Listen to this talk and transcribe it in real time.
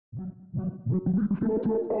Release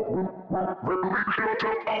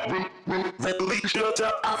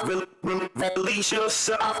yourself. Release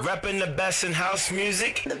yourself. Rapping the best in house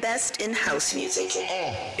music. The best in house music.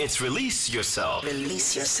 It's Release Yourself.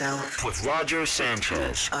 Release yourself. With Roger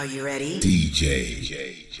Sanchez. Are you ready?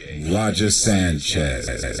 DJ Roger Sanchez.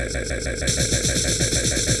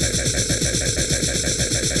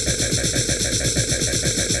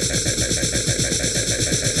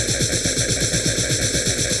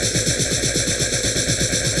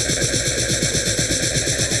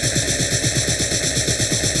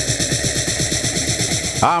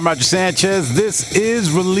 I'm Roger Sanchez. This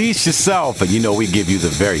is Release Yourself. And you know we give you the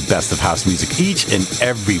very best of house music each and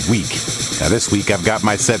every week. Now this week I've got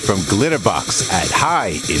my set from Glitterbox at High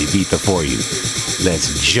in Ibiza for you.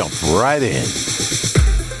 Let's jump right in.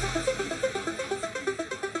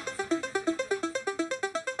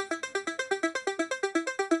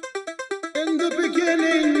 In the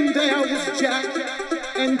beginning there was Jack,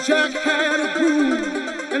 and Jack had a groove,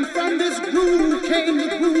 and from this groove came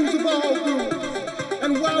the grooves of all grooves.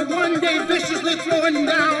 And while one day viciously throwing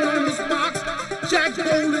down on his box, Jack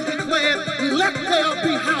boldly declared, "Let there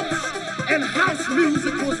be house," and house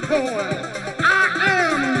music was born. I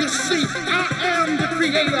am, you see, I am the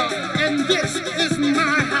creator, and this is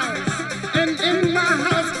my house. And in my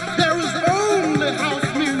house there is only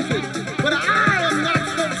house music. But I am not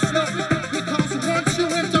so selfish, because once you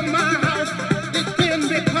enter my house, it then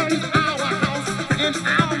becomes our house and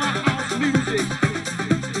our house music.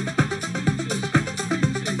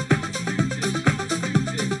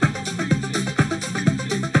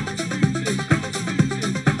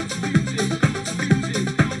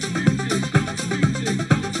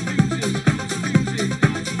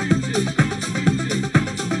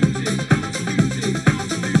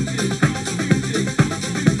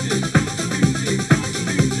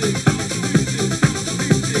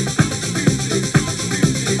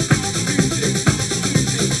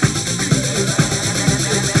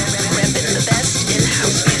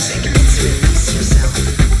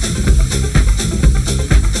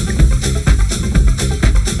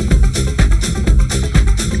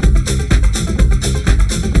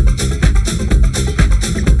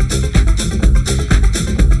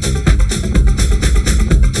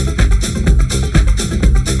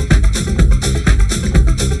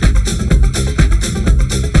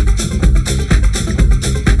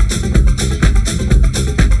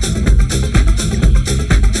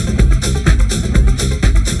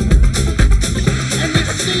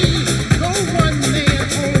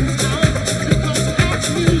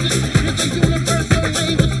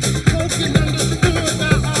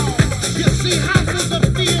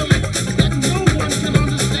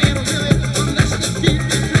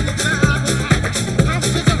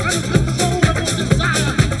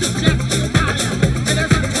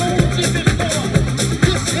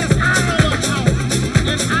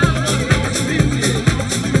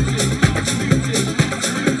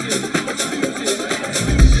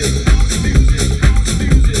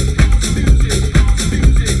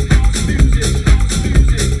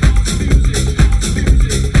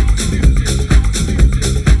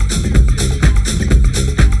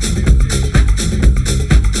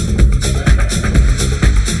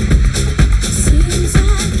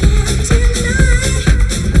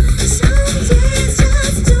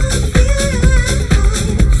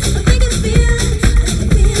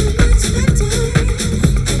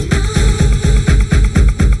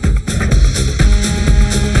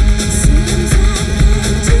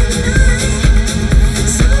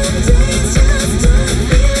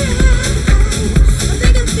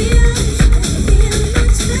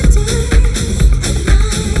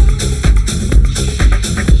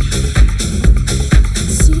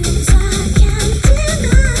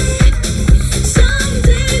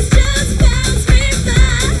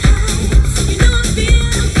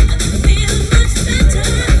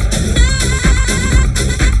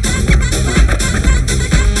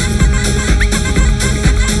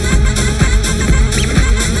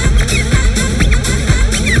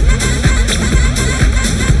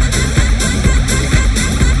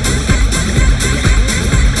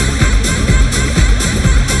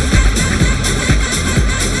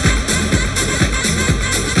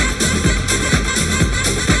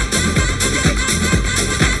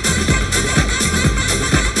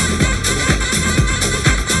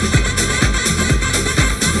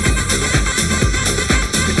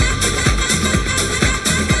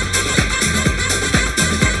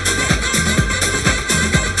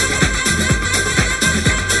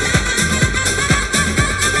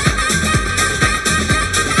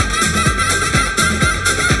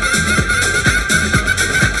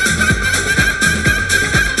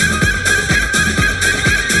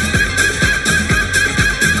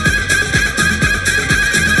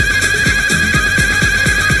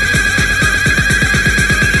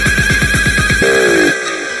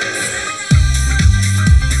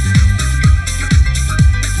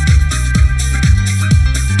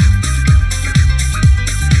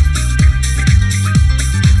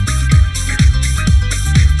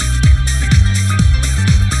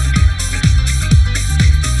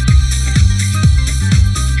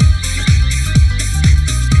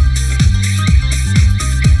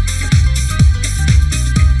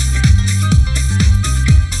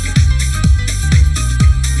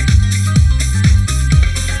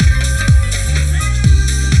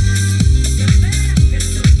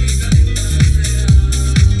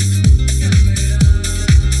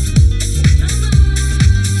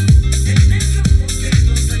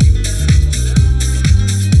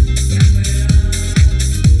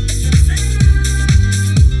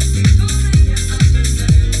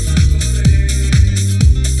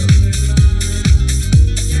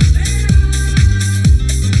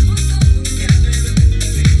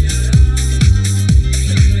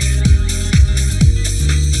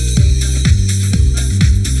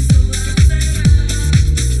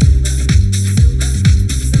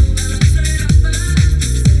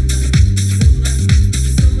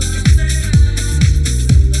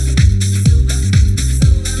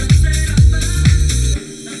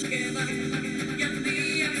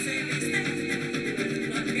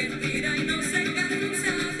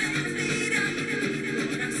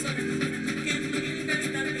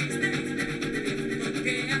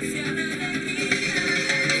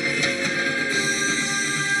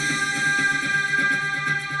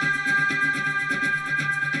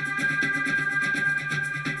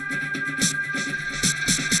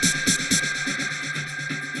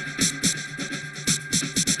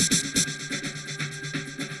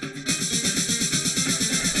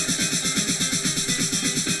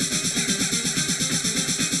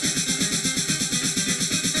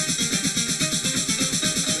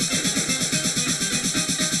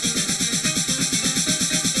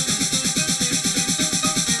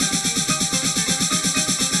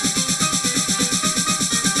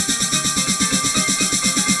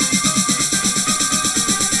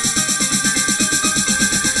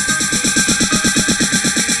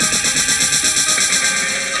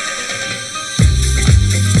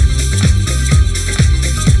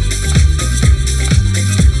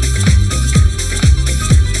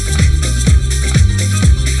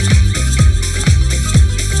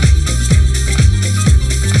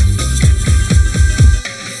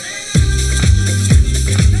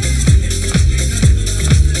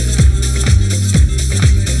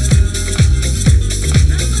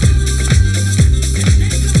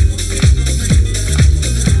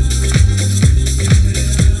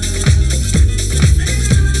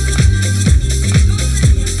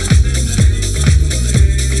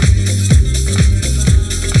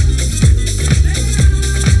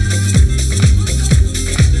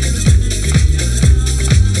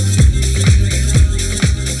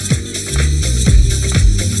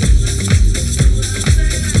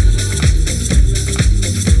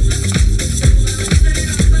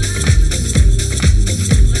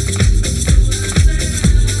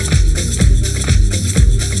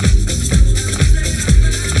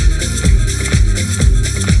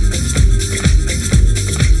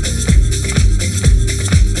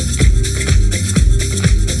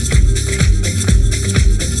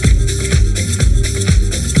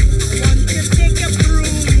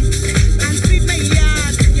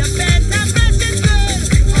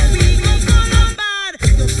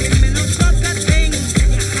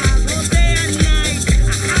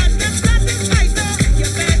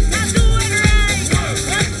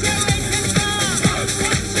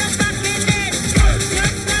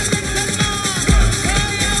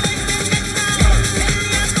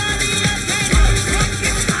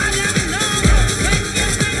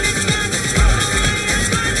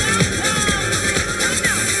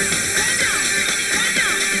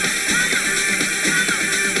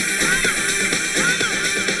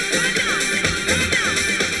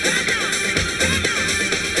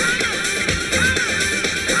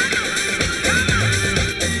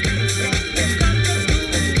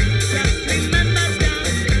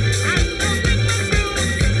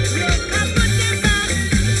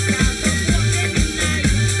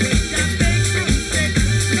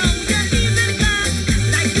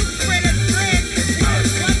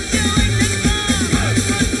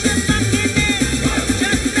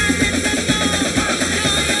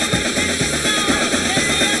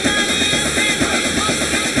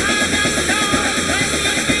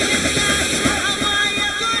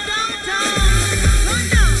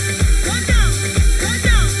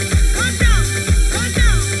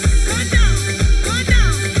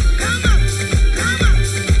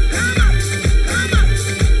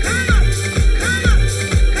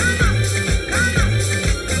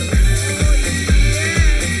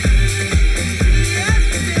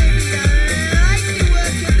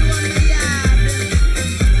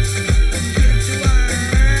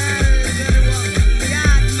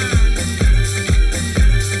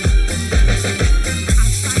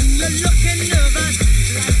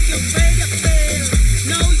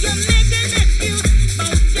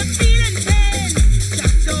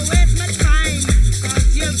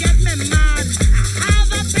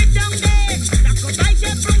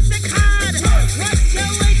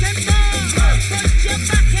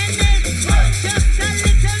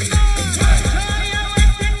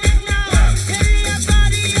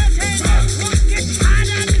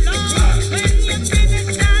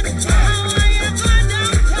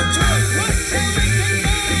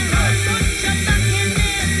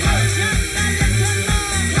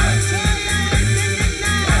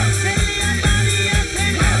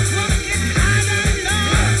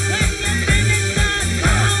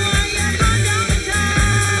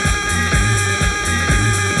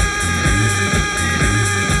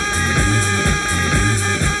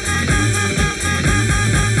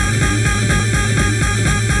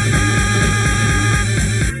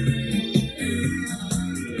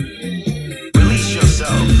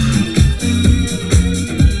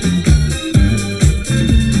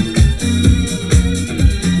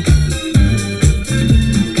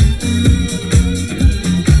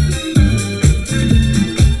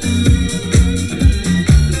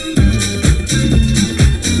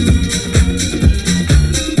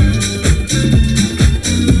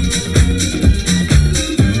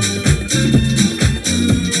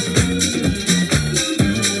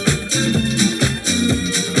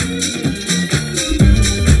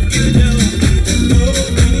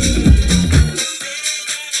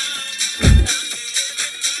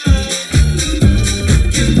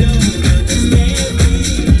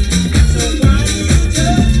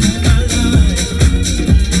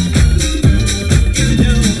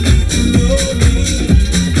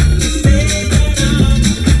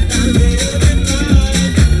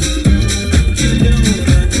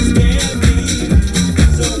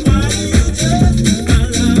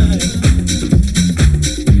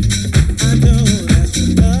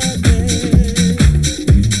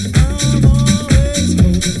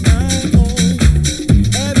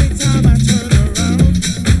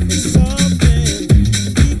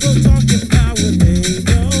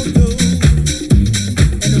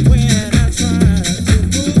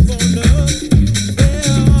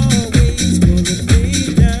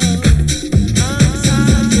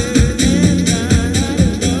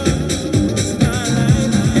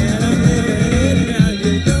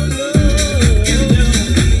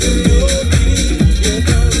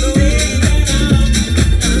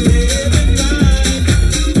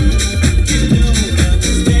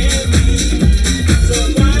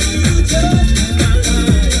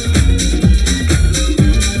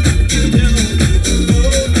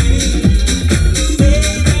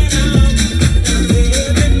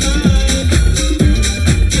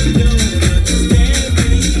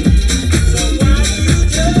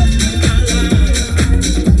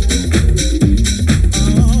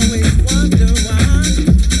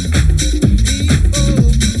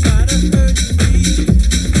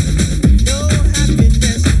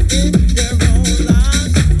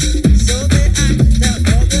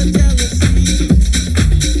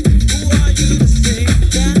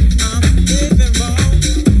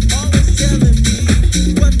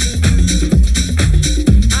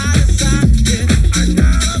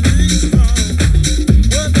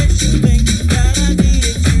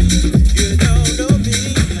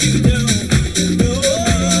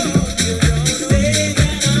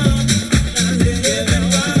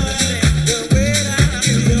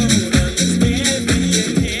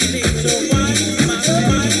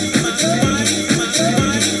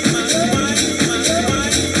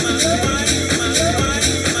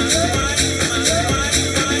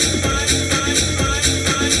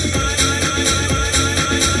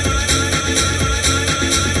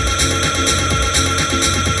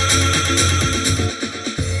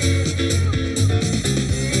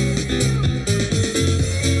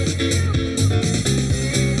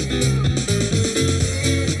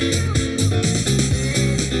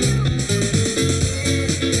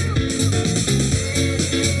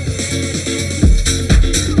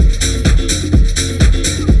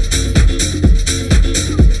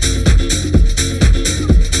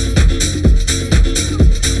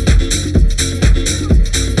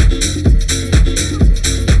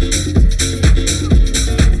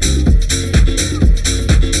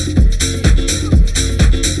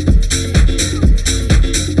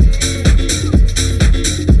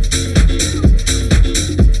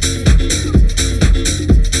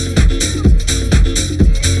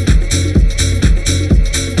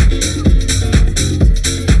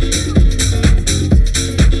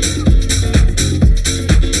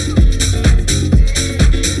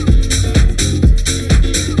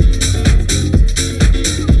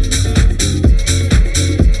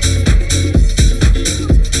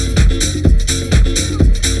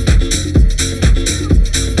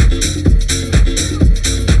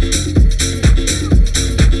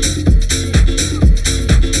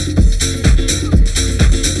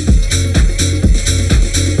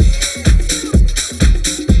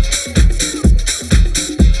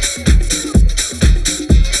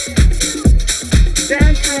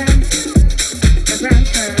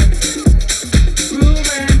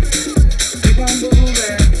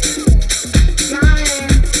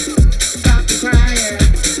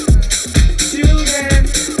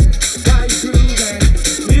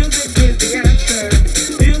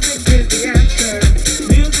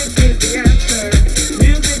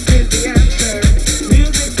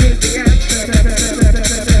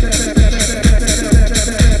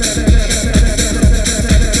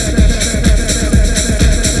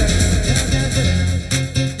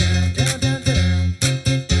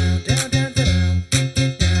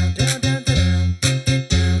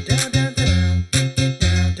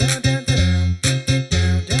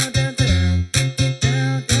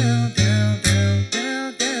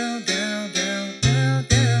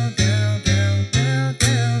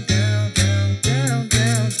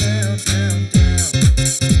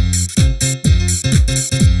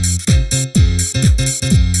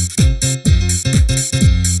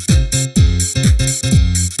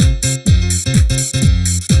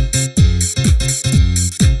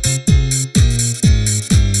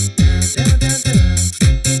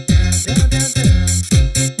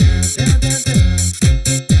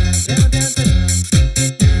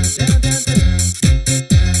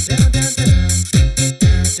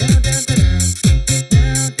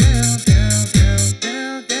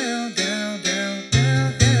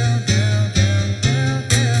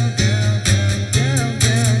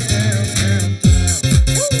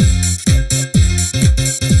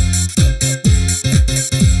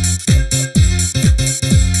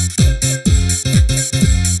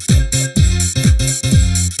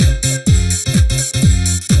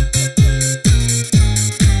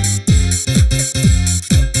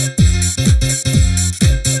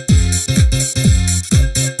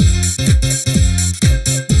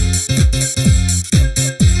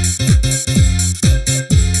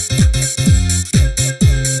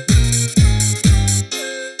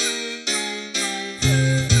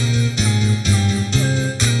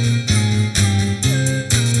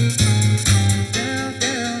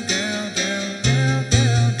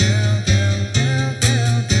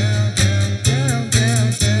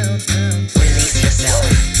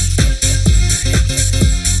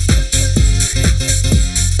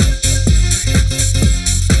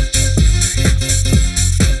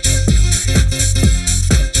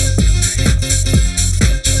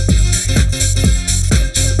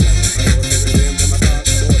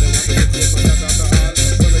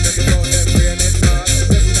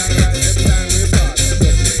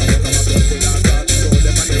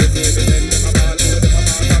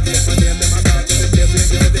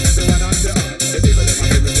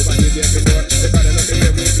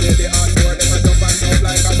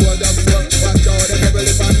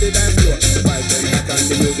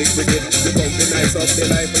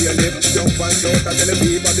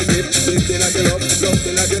 the flip. Flip me like you love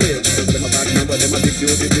me like you live. Them a bad man, but them a big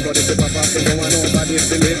duty. People they pop off, they don't want nobody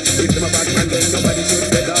to live. If them a bad man, then nobody should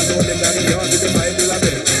get down. Know them that in the heart, them Bible a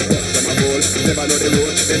bit. But them a bold, never know the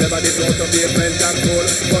road. They never did out of the friend that cold.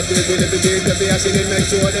 But we will every day to be a sinning. Make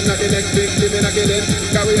sure them not the next victim in a killing.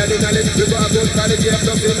 Carry a dinner list, we go a good quality of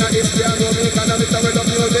something that is clear. No me economics, and we love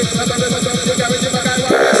music. That's why we must have to carry the back. I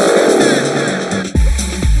want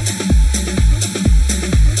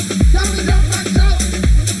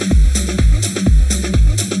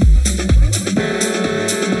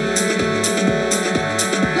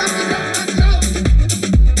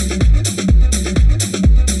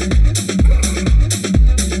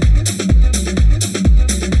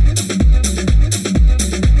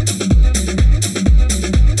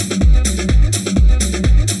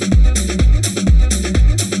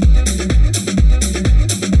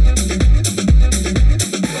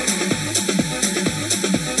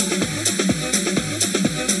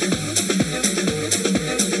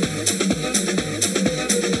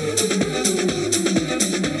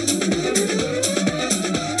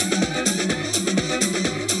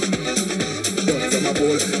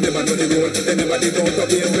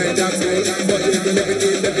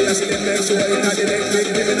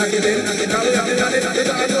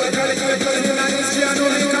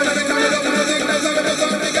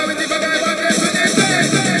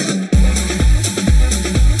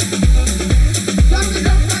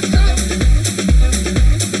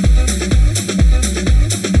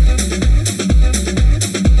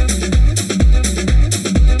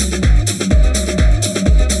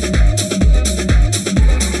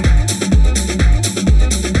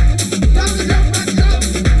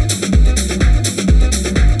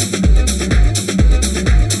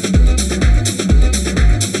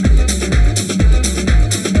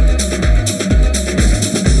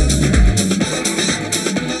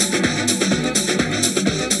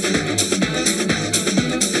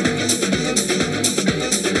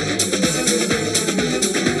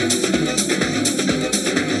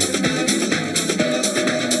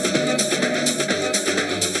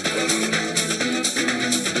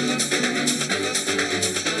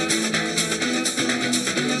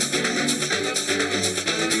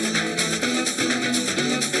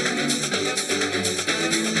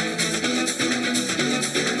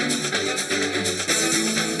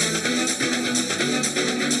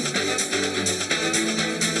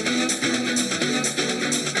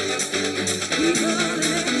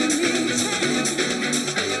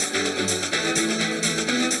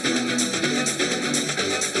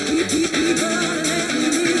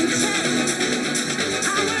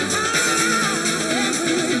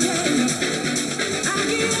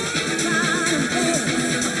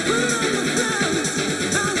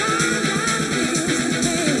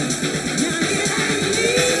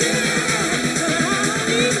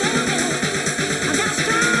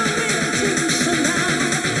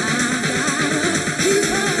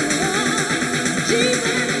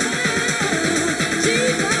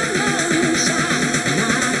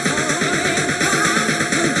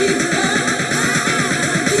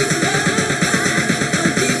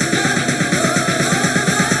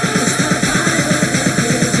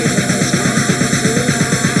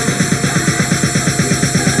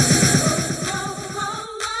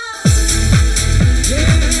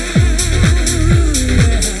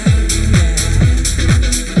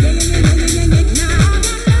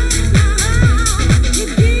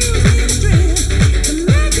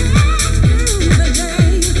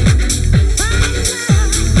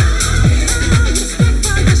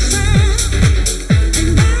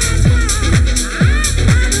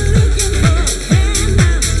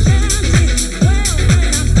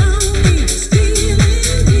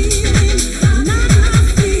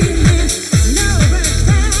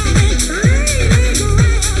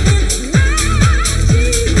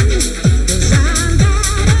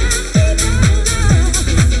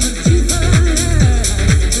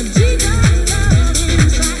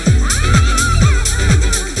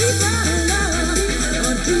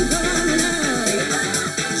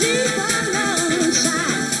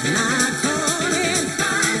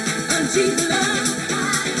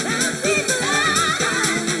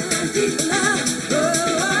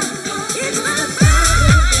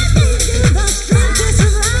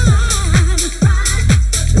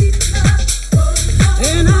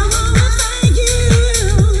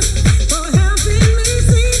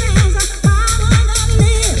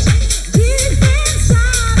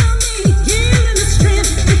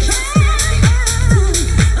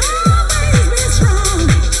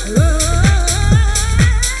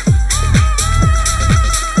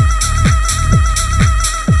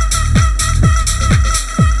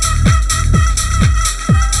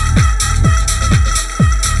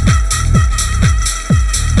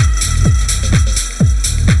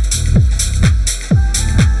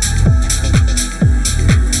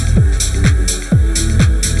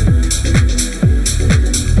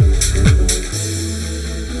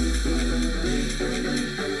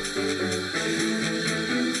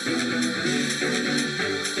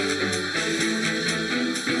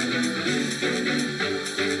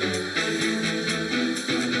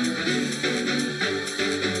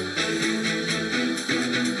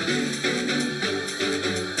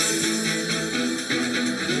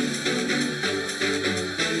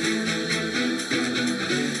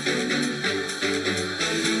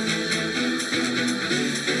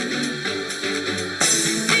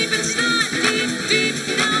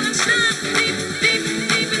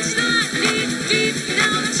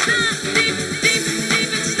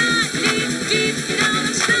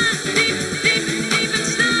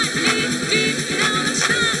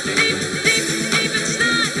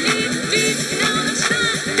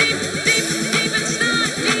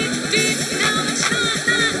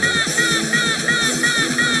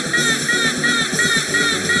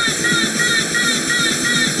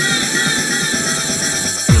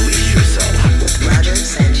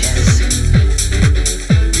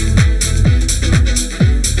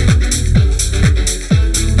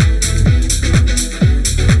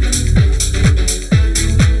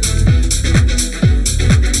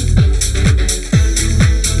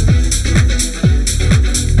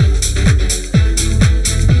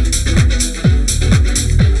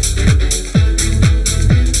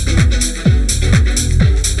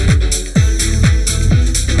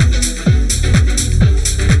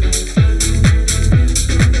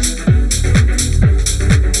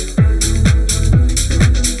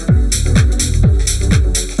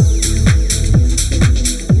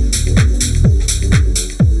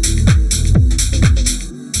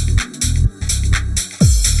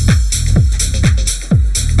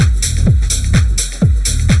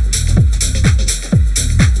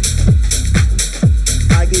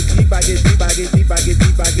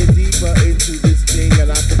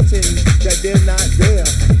they're not there.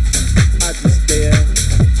 I just stare.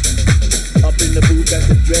 Up in the booth at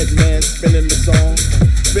the Dread Man, spinning the song,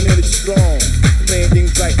 spinning it strong, playing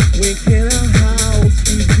things like, when can our house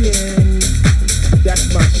begin? That's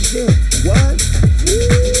my shit. What? Woo!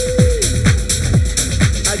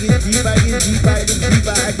 I get deep, I get deep, I get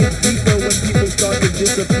deeper, I get deeper when people start to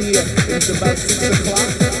disappear. It's about 6 o'clock.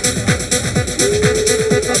 Woo!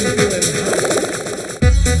 I'm feeling hot.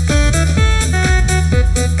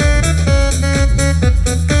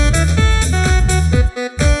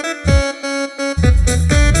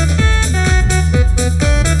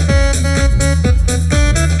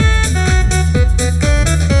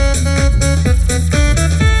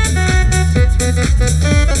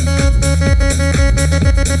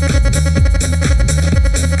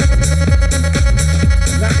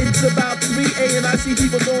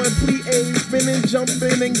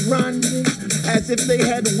 Jumping and grinding as if they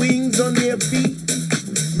had wings on their feet,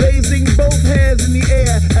 raising both hands in the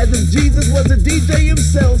air as if Jesus was a DJ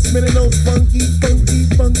himself, spinning those funky,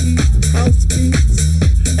 funky, funky house beats.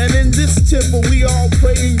 And in this temple we all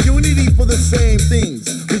pray in unity for the same things.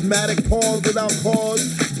 Rhythmic pause without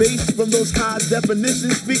pause, bass from those high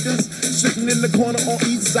definition speakers sitting in the corner on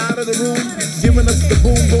each side of the room, giving us the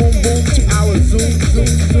boom, boom, boom to our zoom,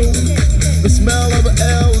 zoom, zoom. The smell of an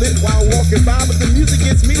L lit while walking by, but the music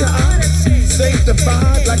gets me high.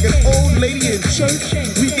 Sanctified like an old lady in church.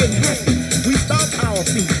 We get happy, we stomp our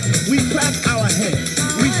feet, we clap our hands,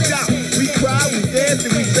 we shout, we cry, we dance,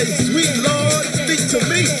 and we say, sweet Lord, speak to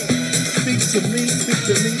me. Speak to me, speak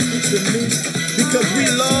to me, speak to me. Because we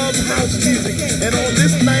love house music, and on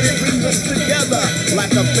this night it brings us together like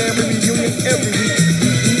a family reunion every week. We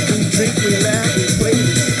eat, we drink, we laugh, we play, we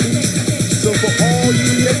speak. So for all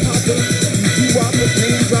you hip-hoppers, whoppers,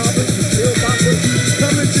 name droppers, hill poppers,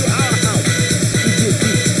 come into our house.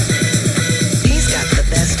 He's got the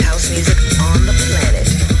best house music on the planet.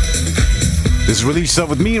 This is Release Yourself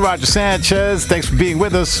with me, Roger Sanchez. Thanks for being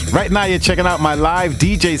with us. Right now, you're checking out my live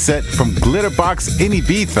DJ set from Glitterbox in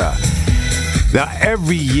Ibiza. Now,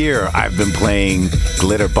 every year I've been playing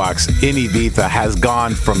Glitterbox in Ibiza has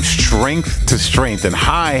gone from strength to strength, and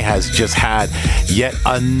High has just had yet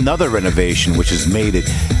another renovation, which has made it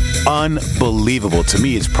unbelievable. To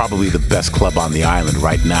me, it's probably the best club on the island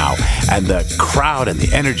right now, and the crowd and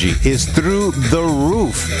the energy is through the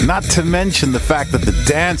roof. Not to mention the fact that the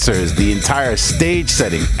dancers, the entire stage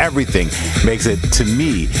setting, everything makes it, to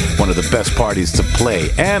me, one of the best parties to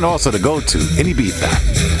play and also to go to in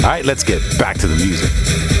Ibiza. All right, let's get back to the music.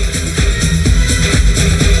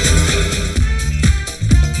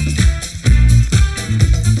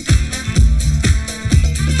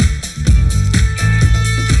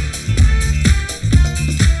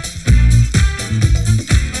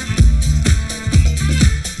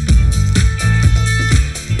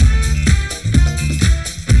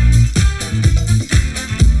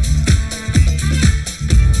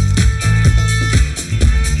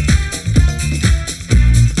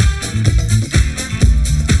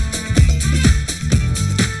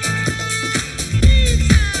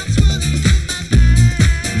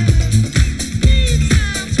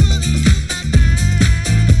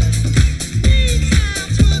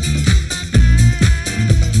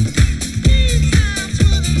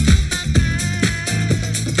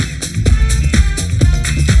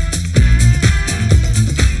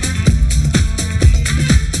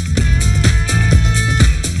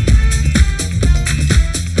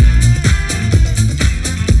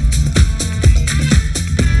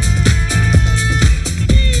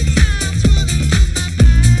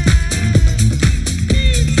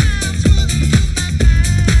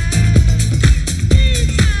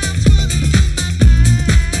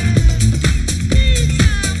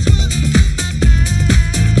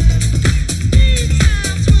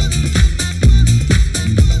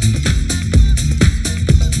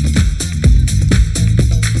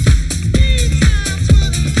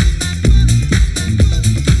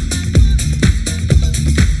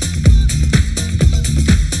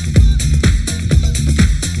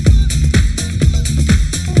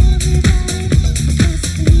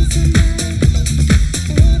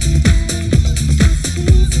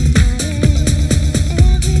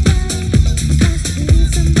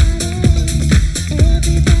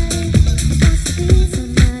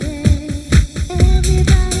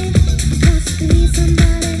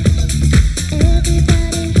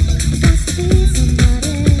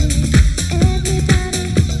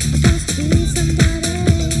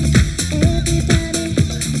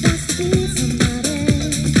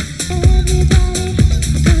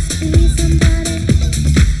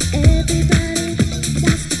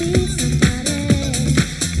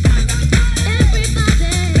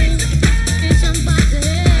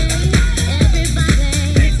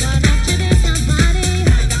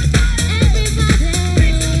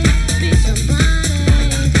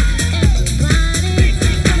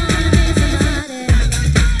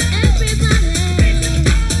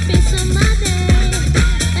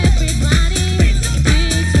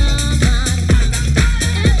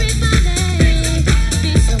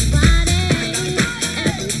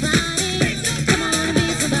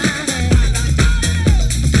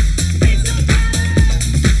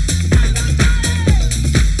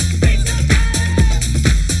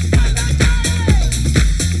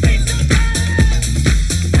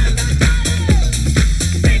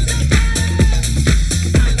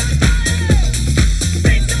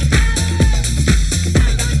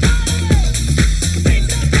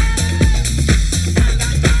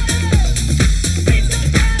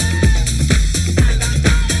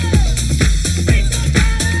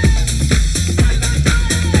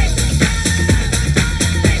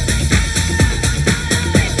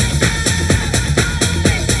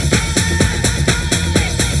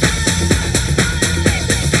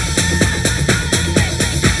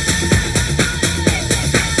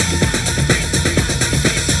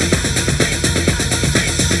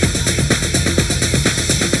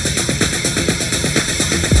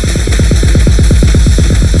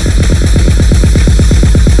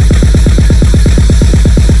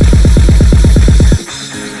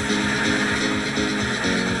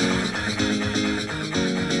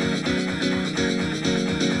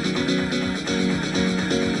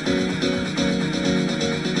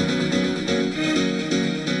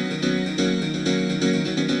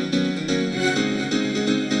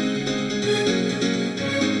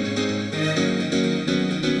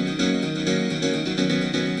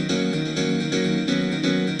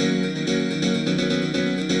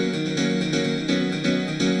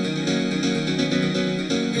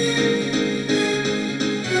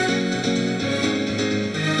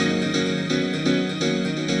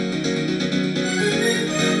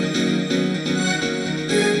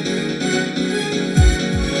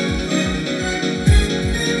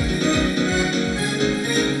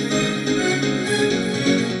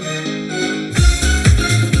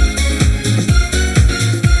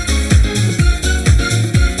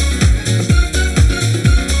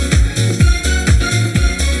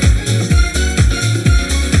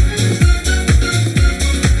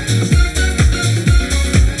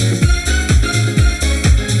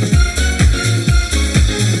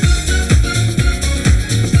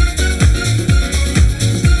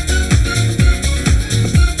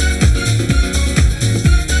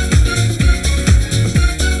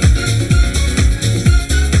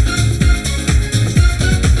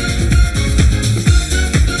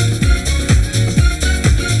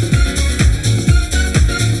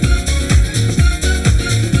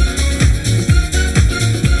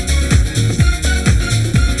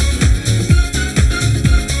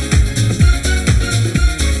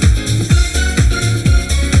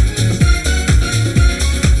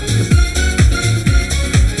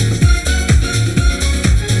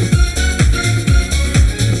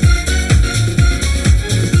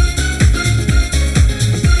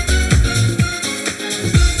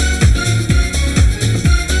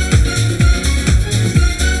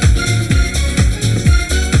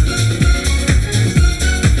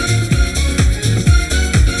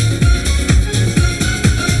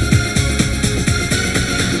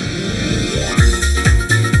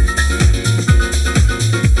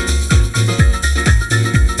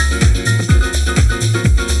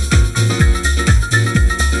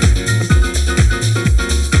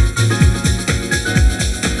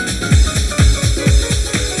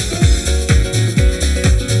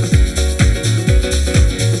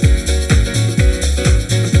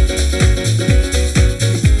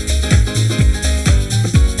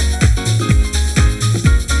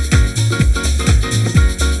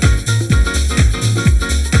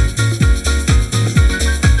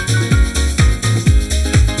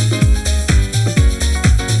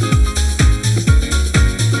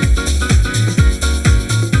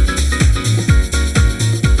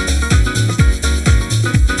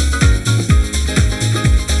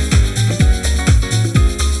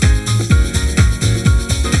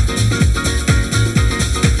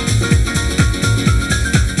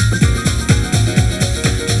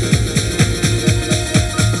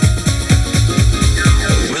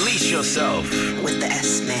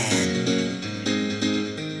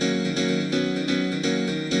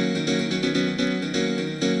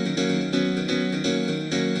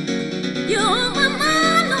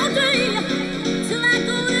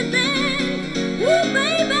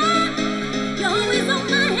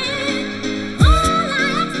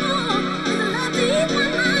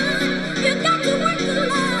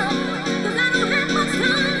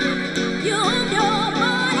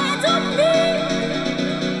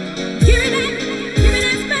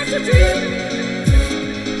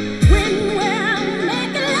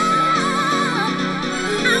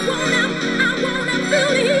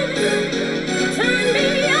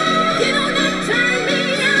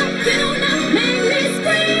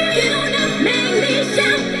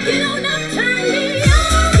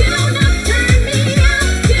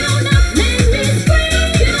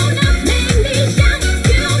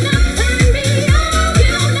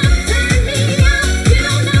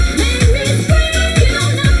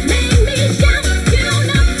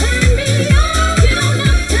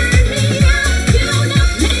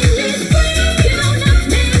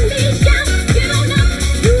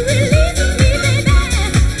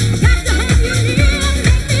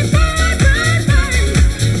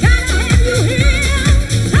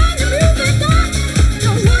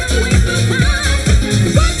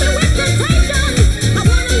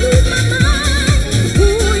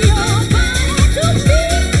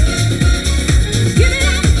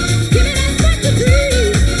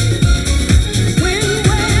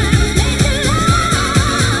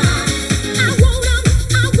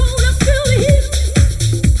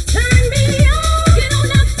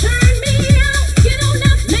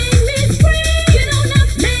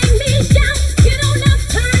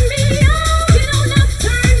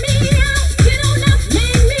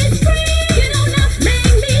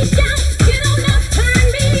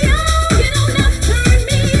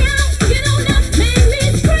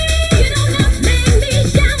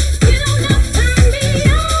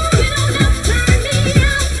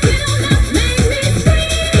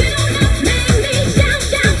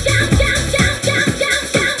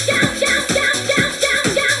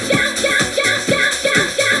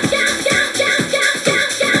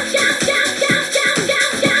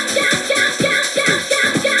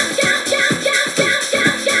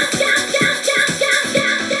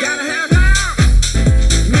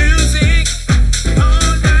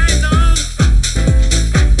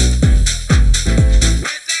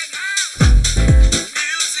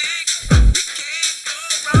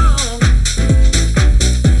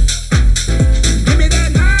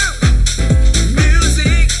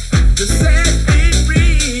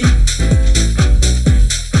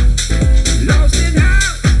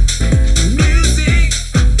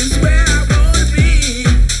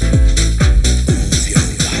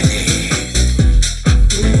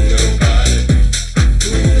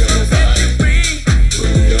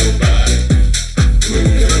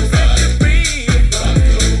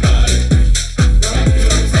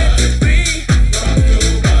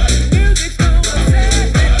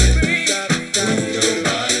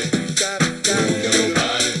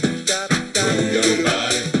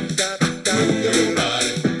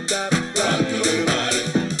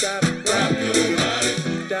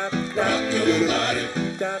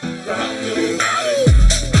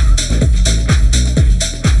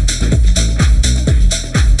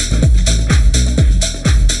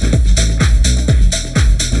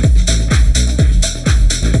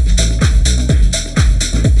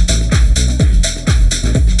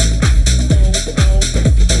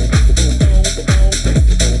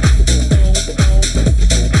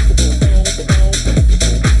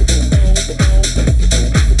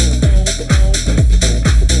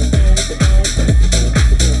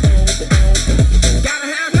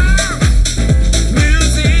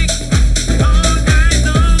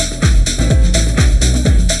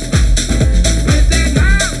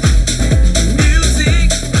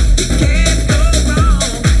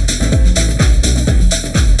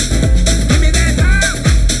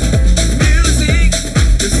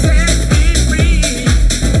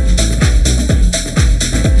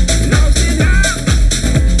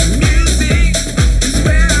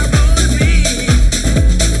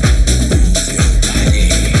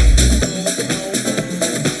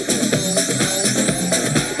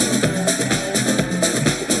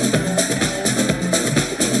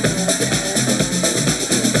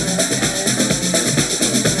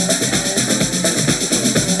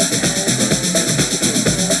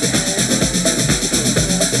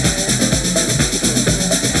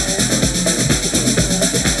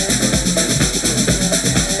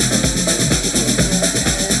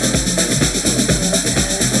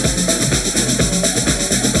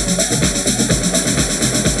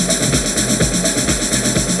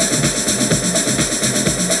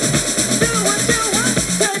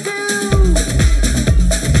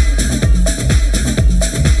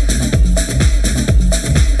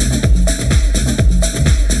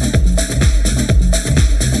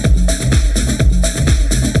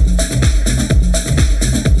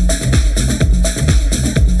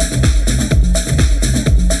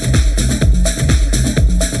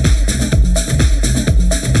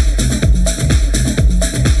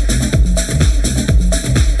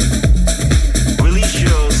 Release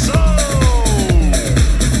your soul.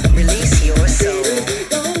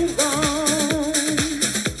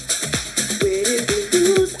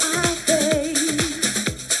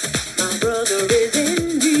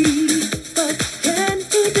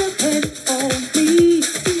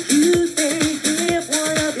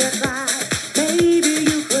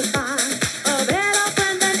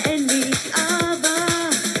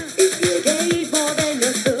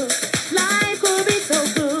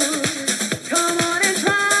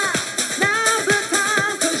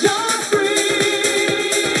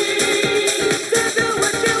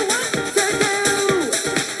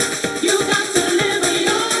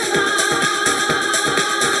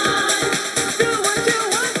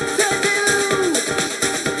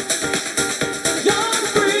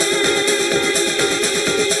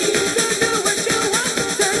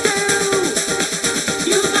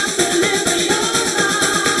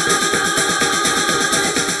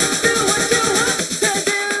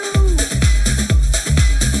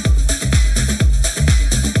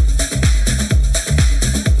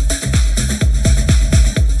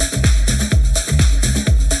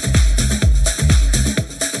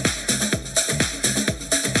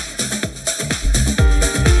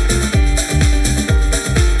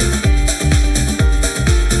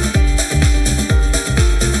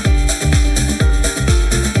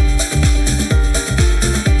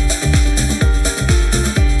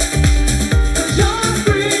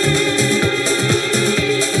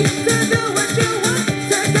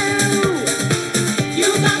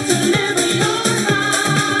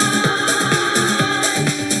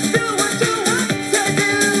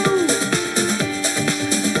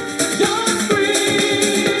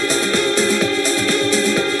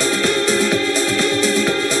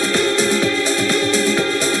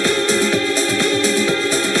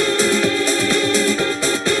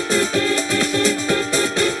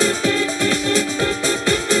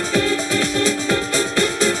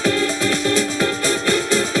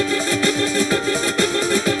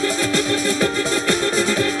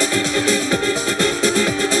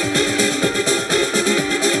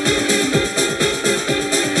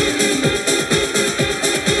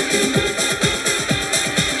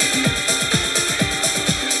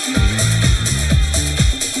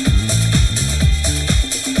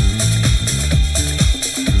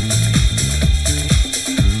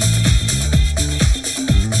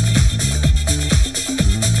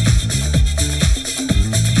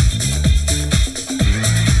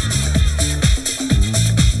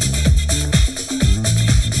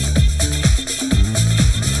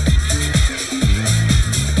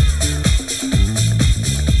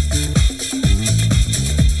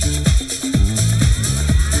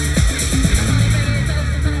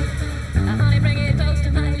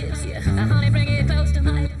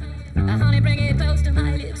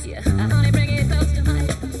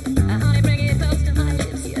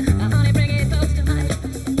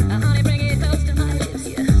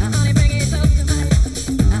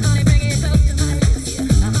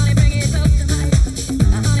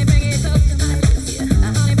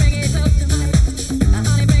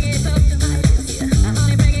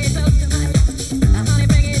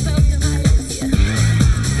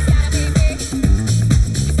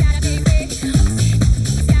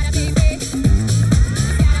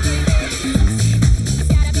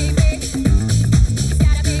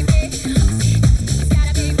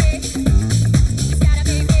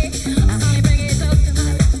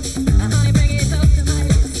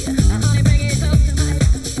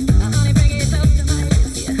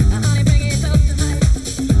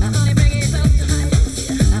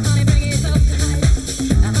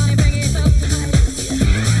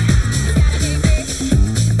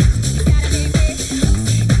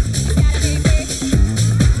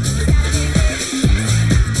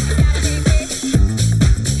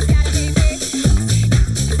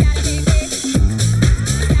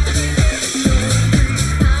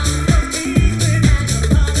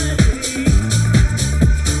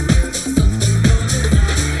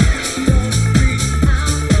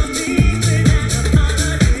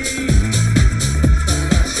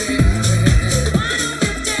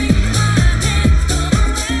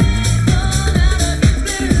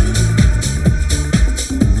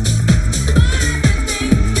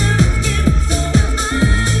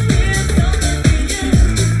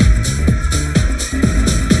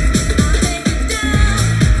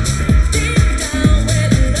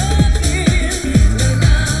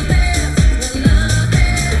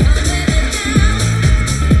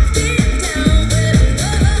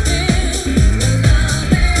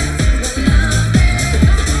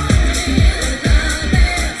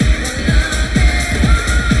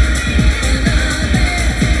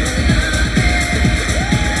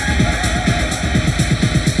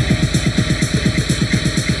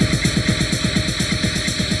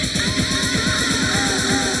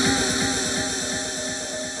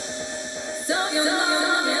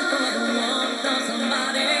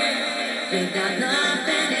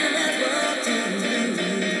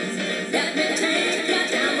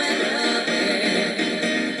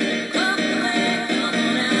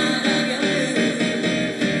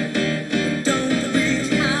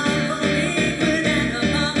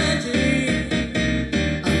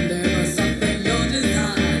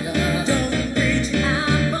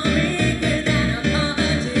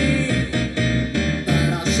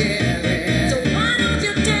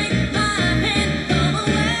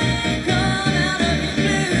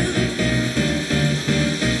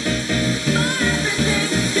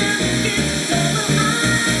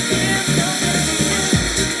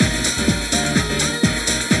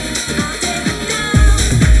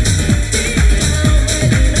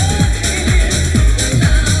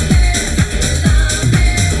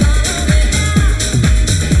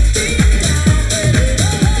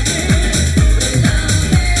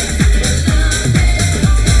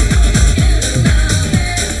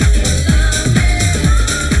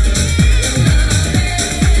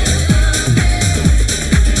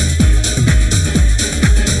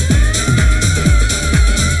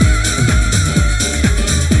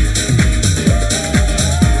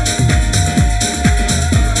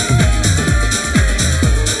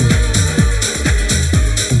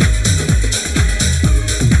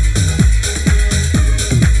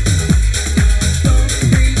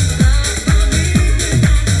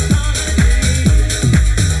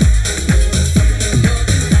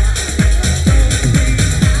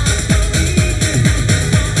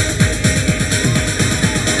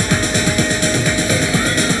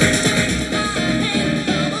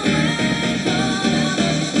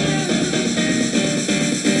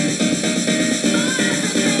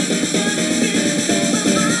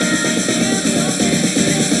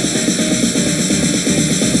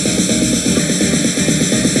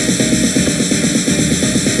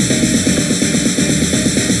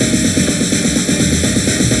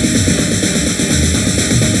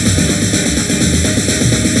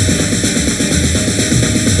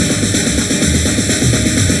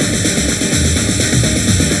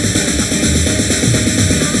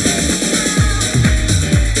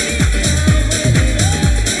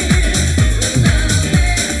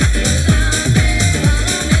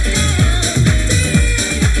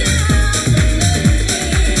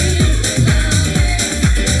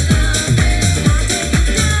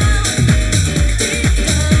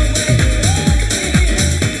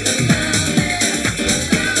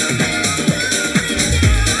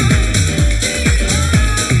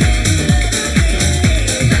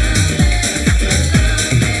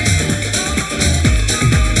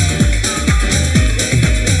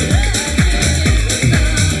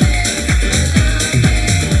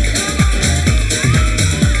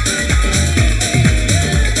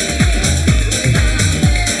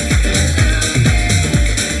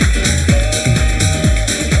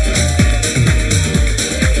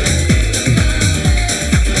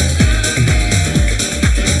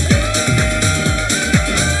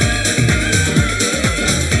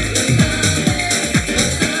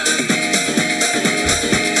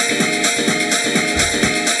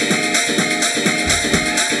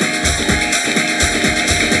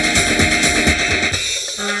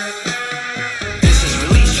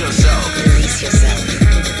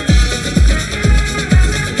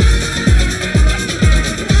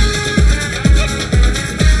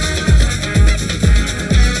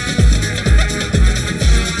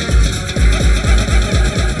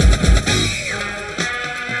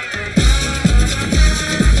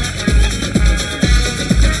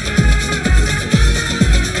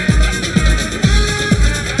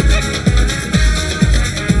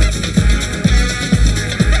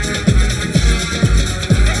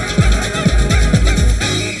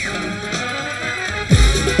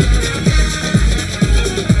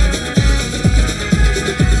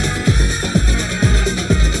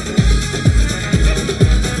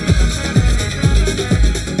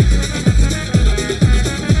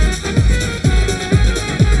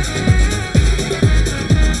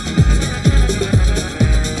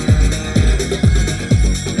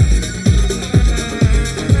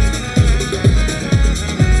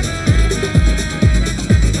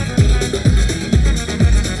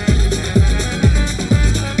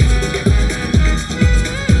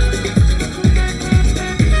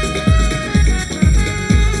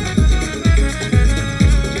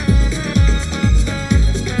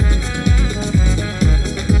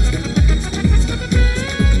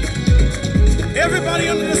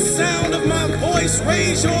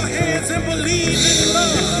 raise your hands and believe in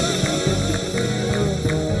love.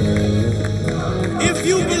 If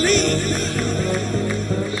you believe,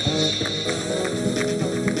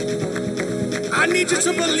 I need you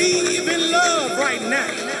to believe in love.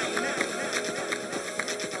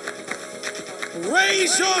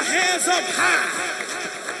 Raise your hands up high.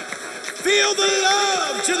 Feel the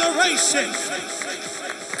love generation.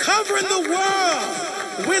 Covering the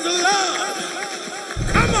world with love.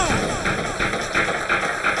 Come on.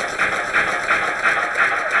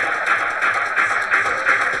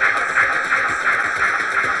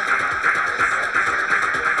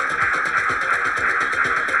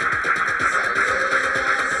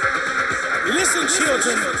 Listen,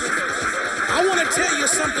 children, I want to tell you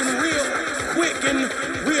something real quick and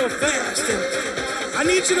real fast. And I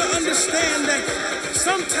need you to understand that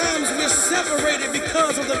sometimes we're separated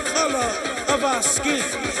because of the color of our skin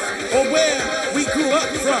or where we grew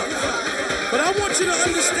up from. But I want you to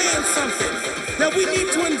understand something, that we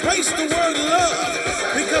need to embrace the word love,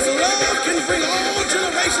 because love can bring all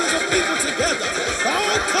generations of people together,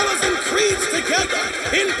 all colors and creeds together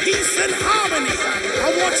in peace and harmony.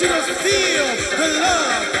 I want you to feel the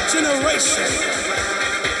love generation.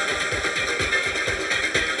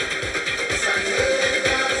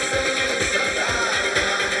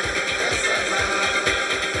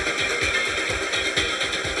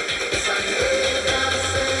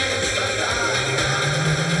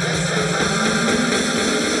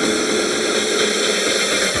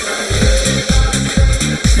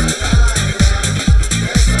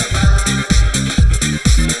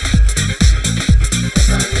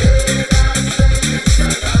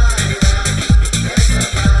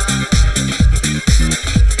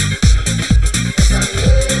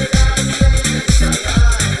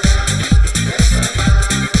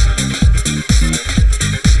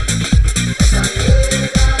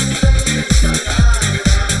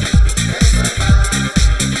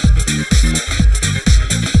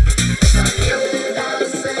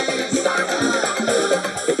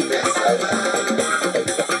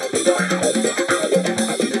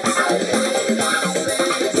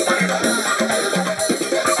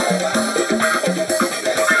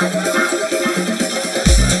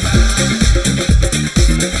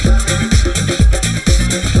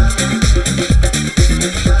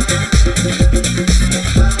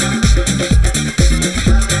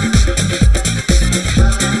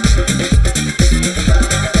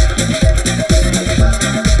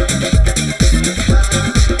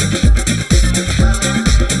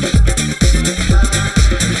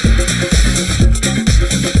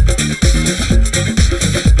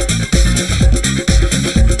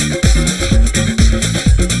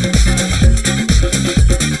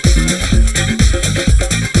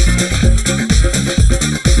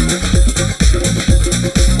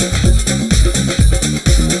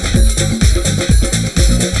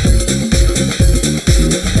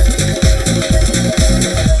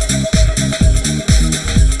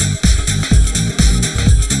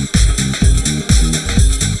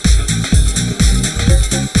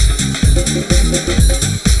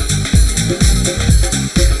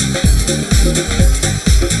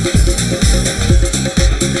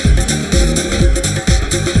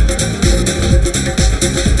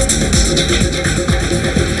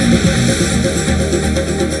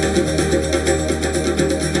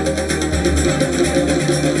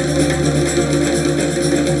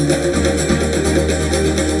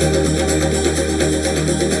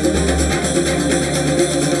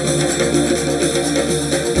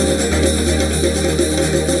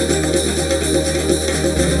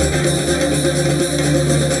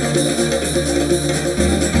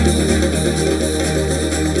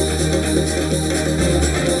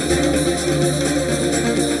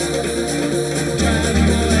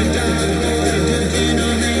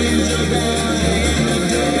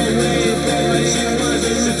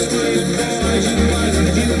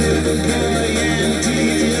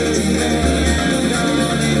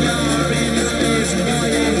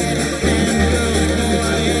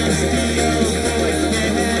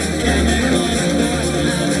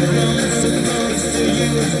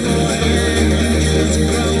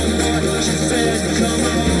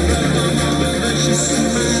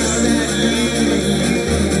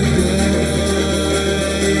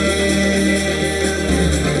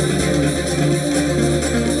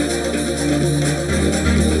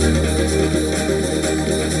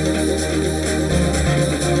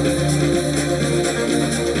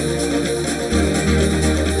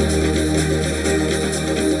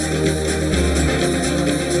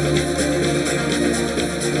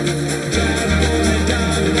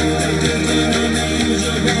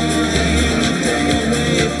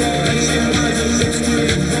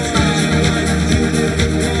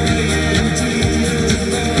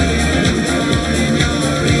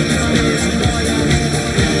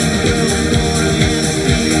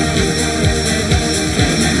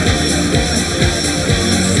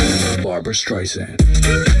 Barbra Streisand.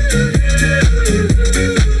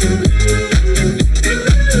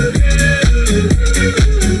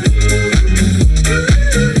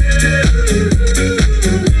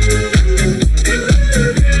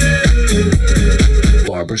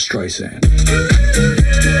 Barbra Streisand.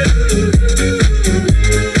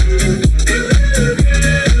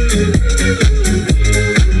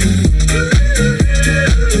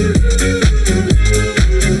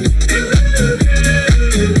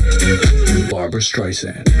 Barbra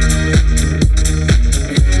Streisand.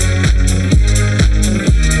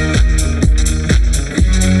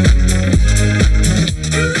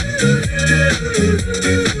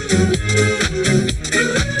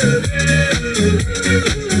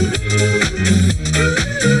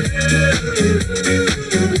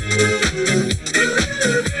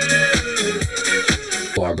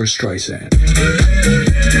 Barbra Streisand.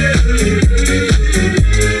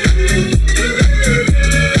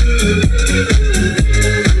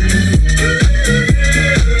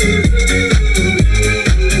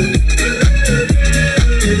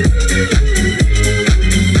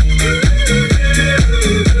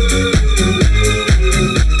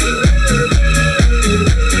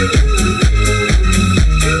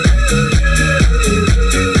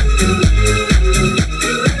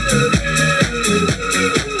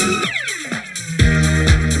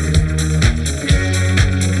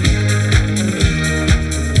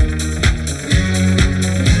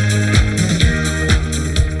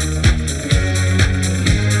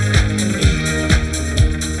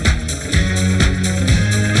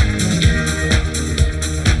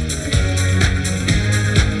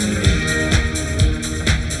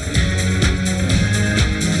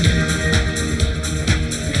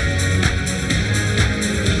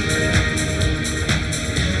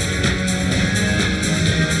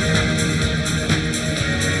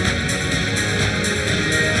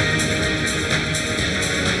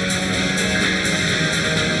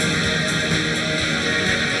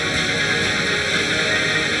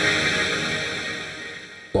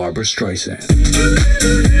 Barbra Streisand.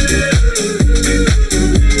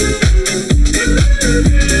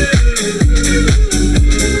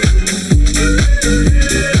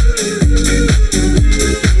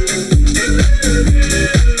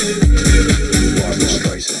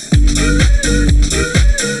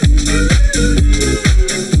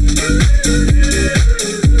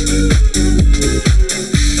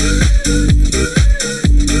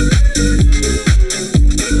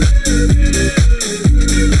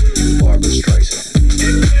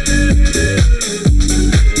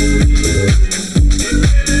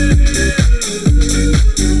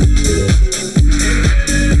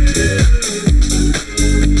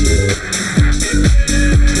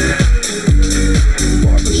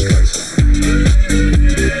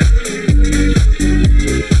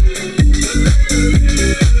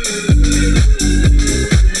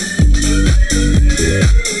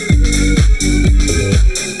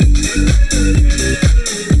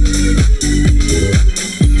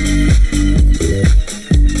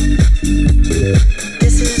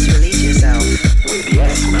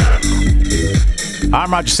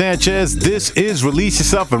 I'm Roger Sanchez. This is Release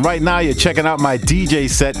Yourself, and right now you're checking out my DJ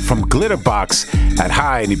set from Glitterbox at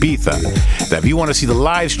High in Ibiza. Now, if you want to see the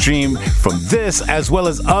live stream from this as well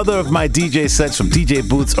as other of my DJ sets from DJ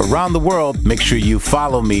booths around the world, make sure you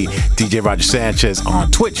follow me, DJ Roger Sanchez,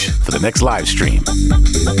 on Twitch for the next live stream.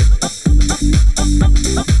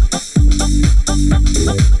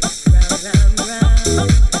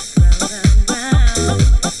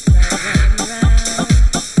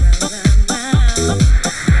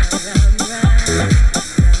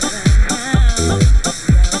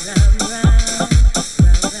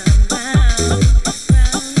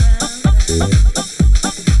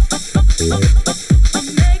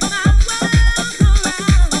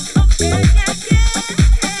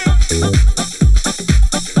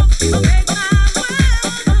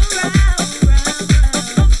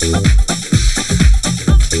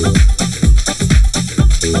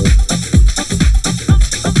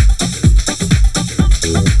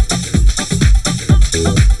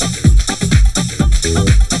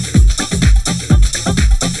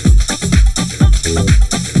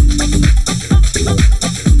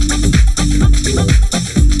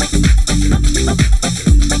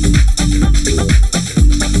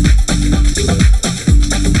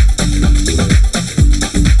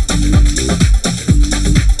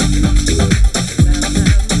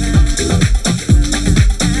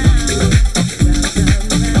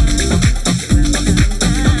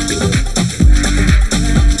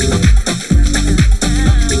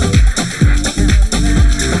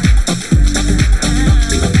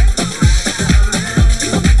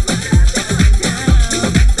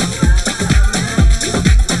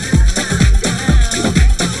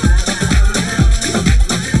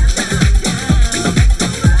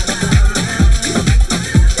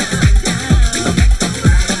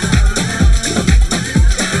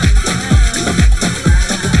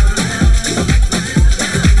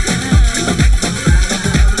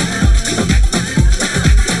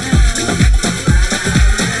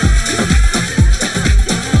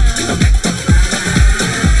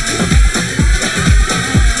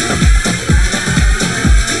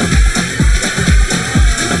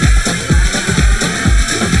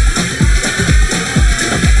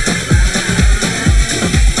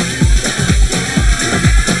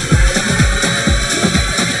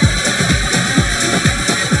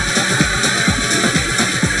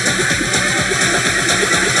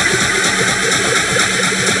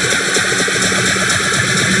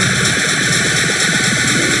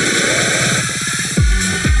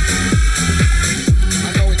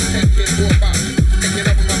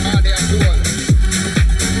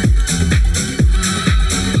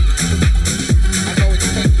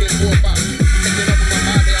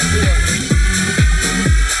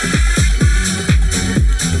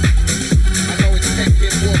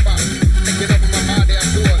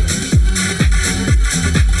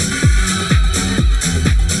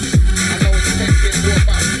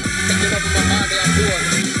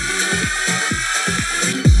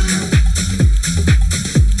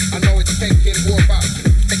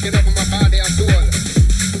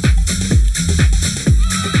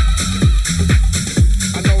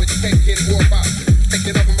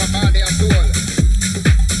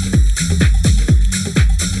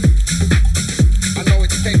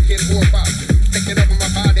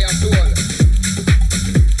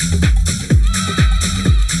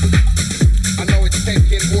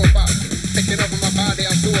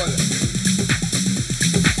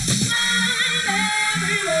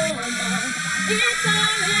 It's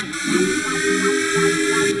all in you.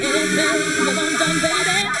 Anything you want done,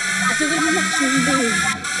 baby, I do it naturally.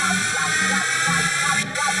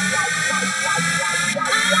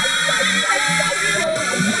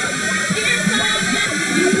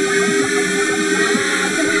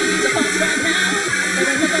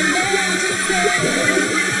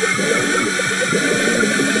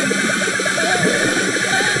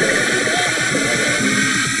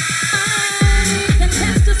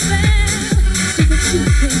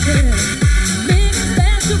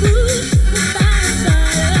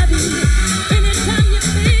 Anytime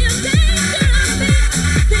you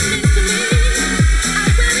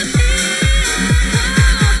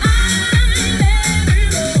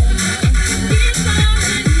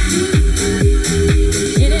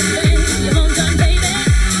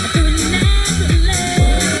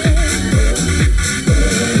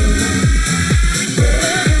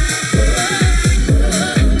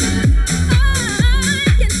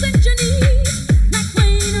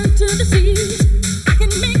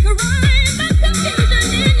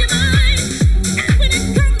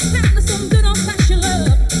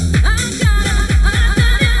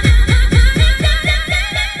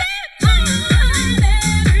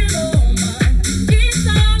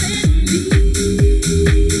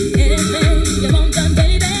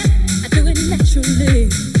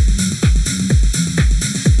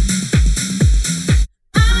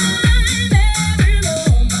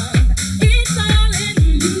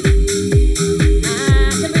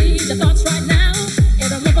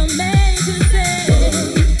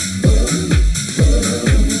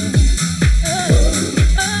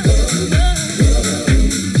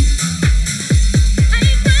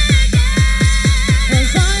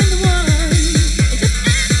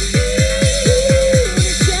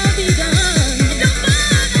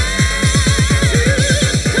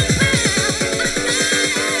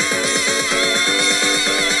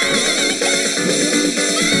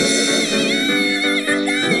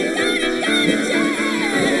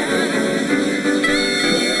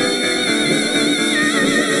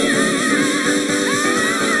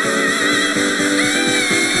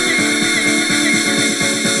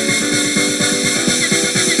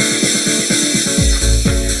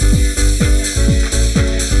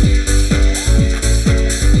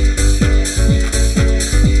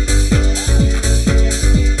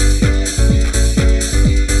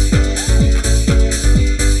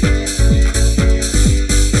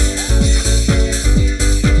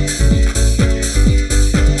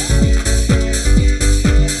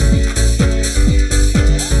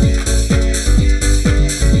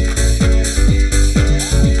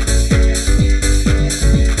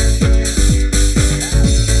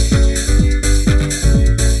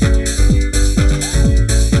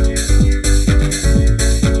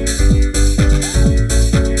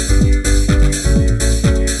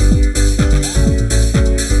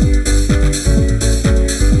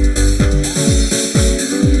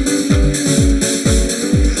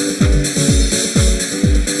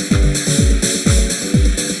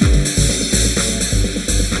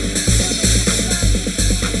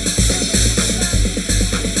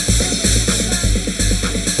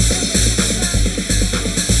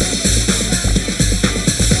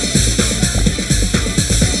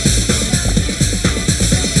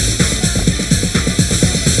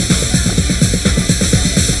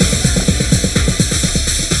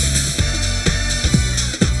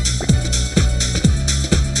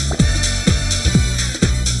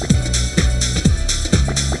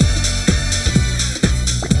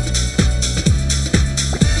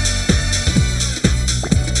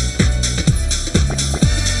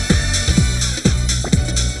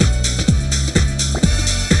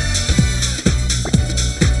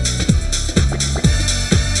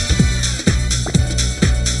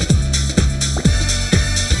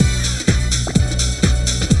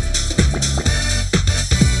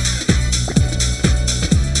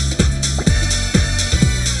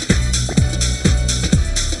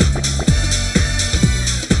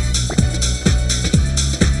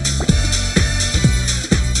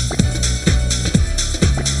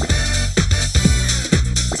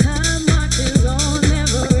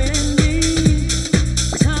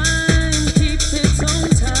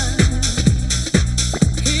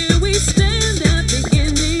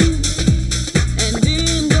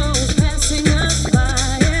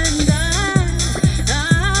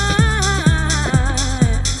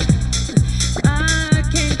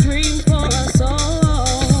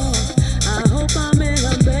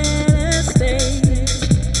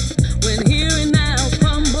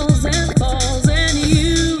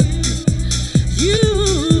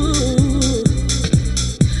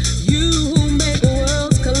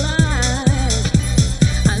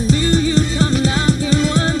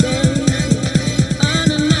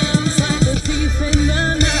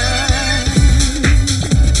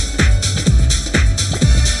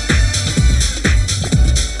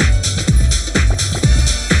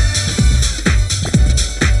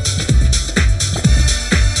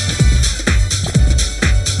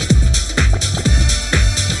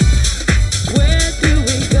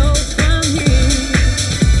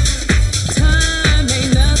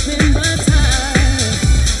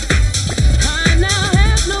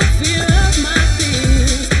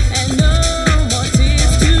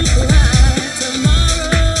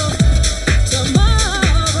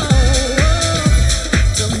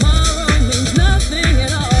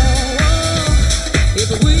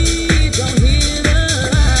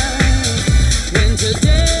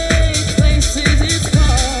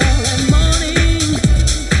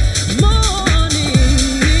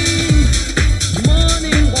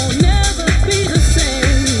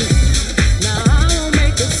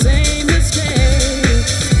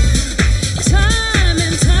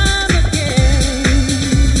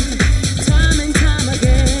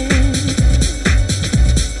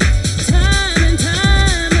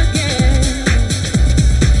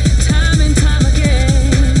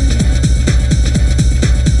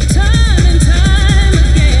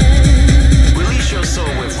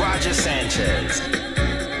Roger Sanchez.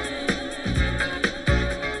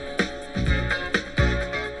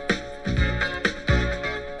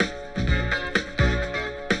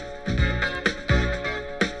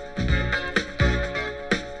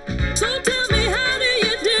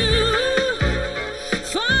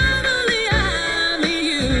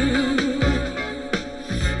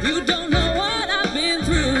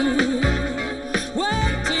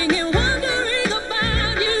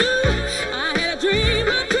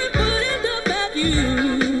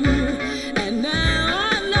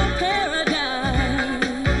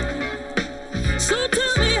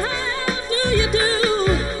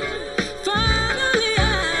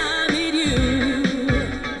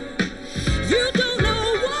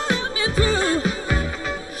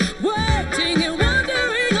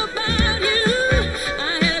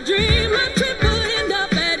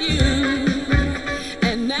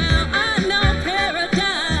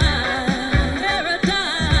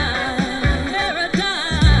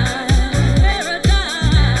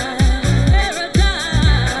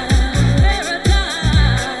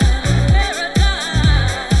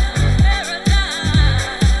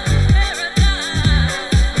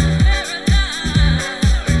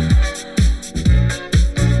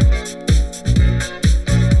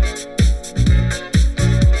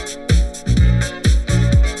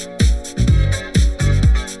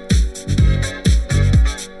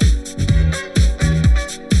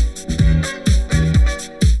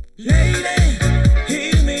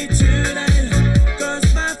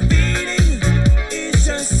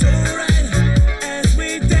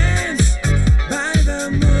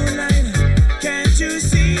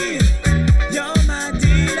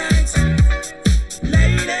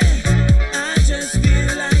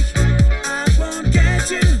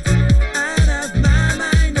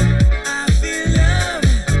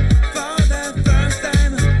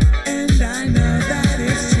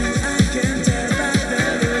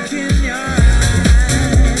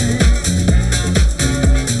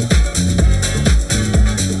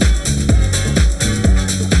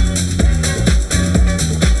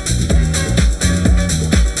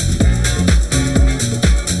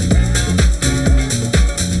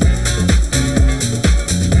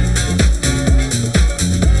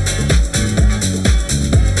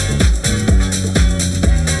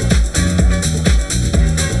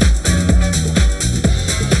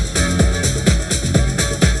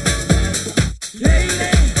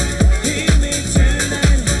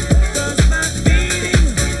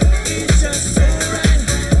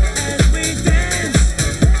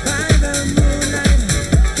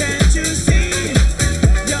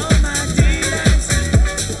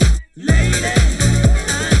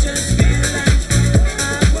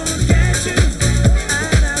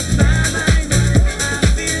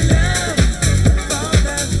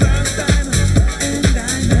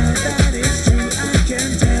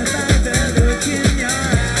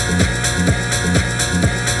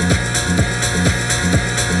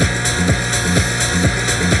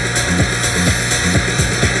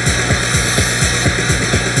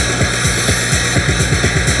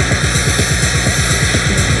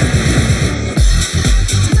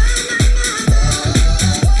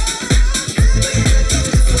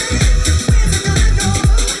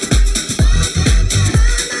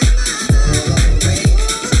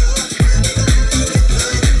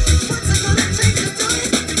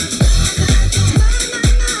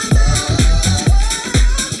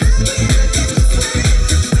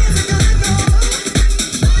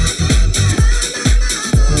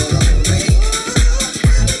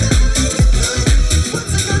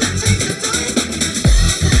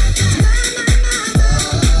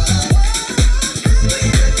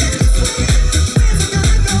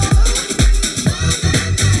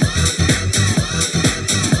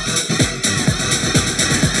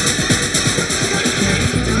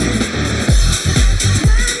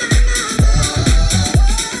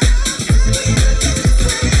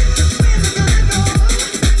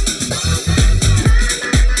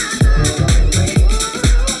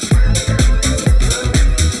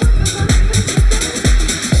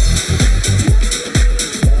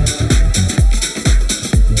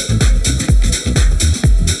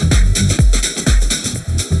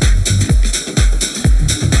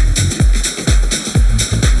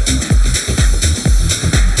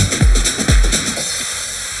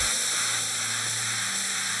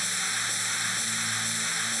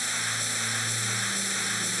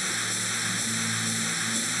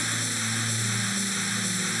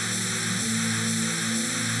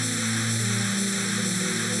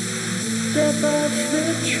 step off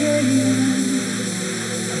the train,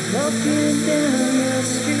 walking down the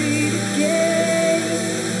street again,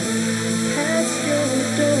 past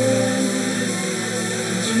your door.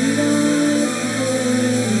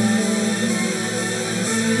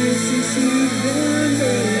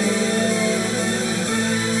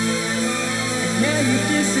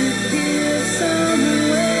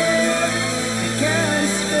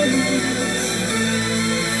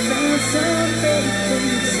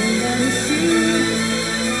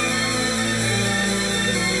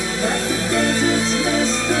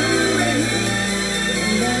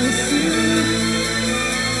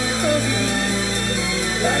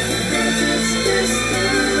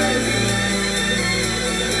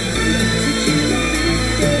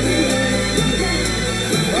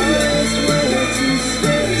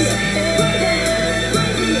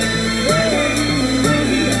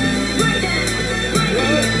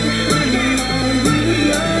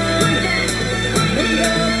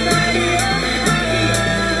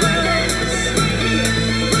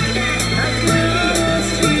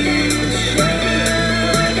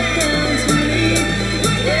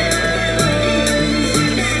 Yeah.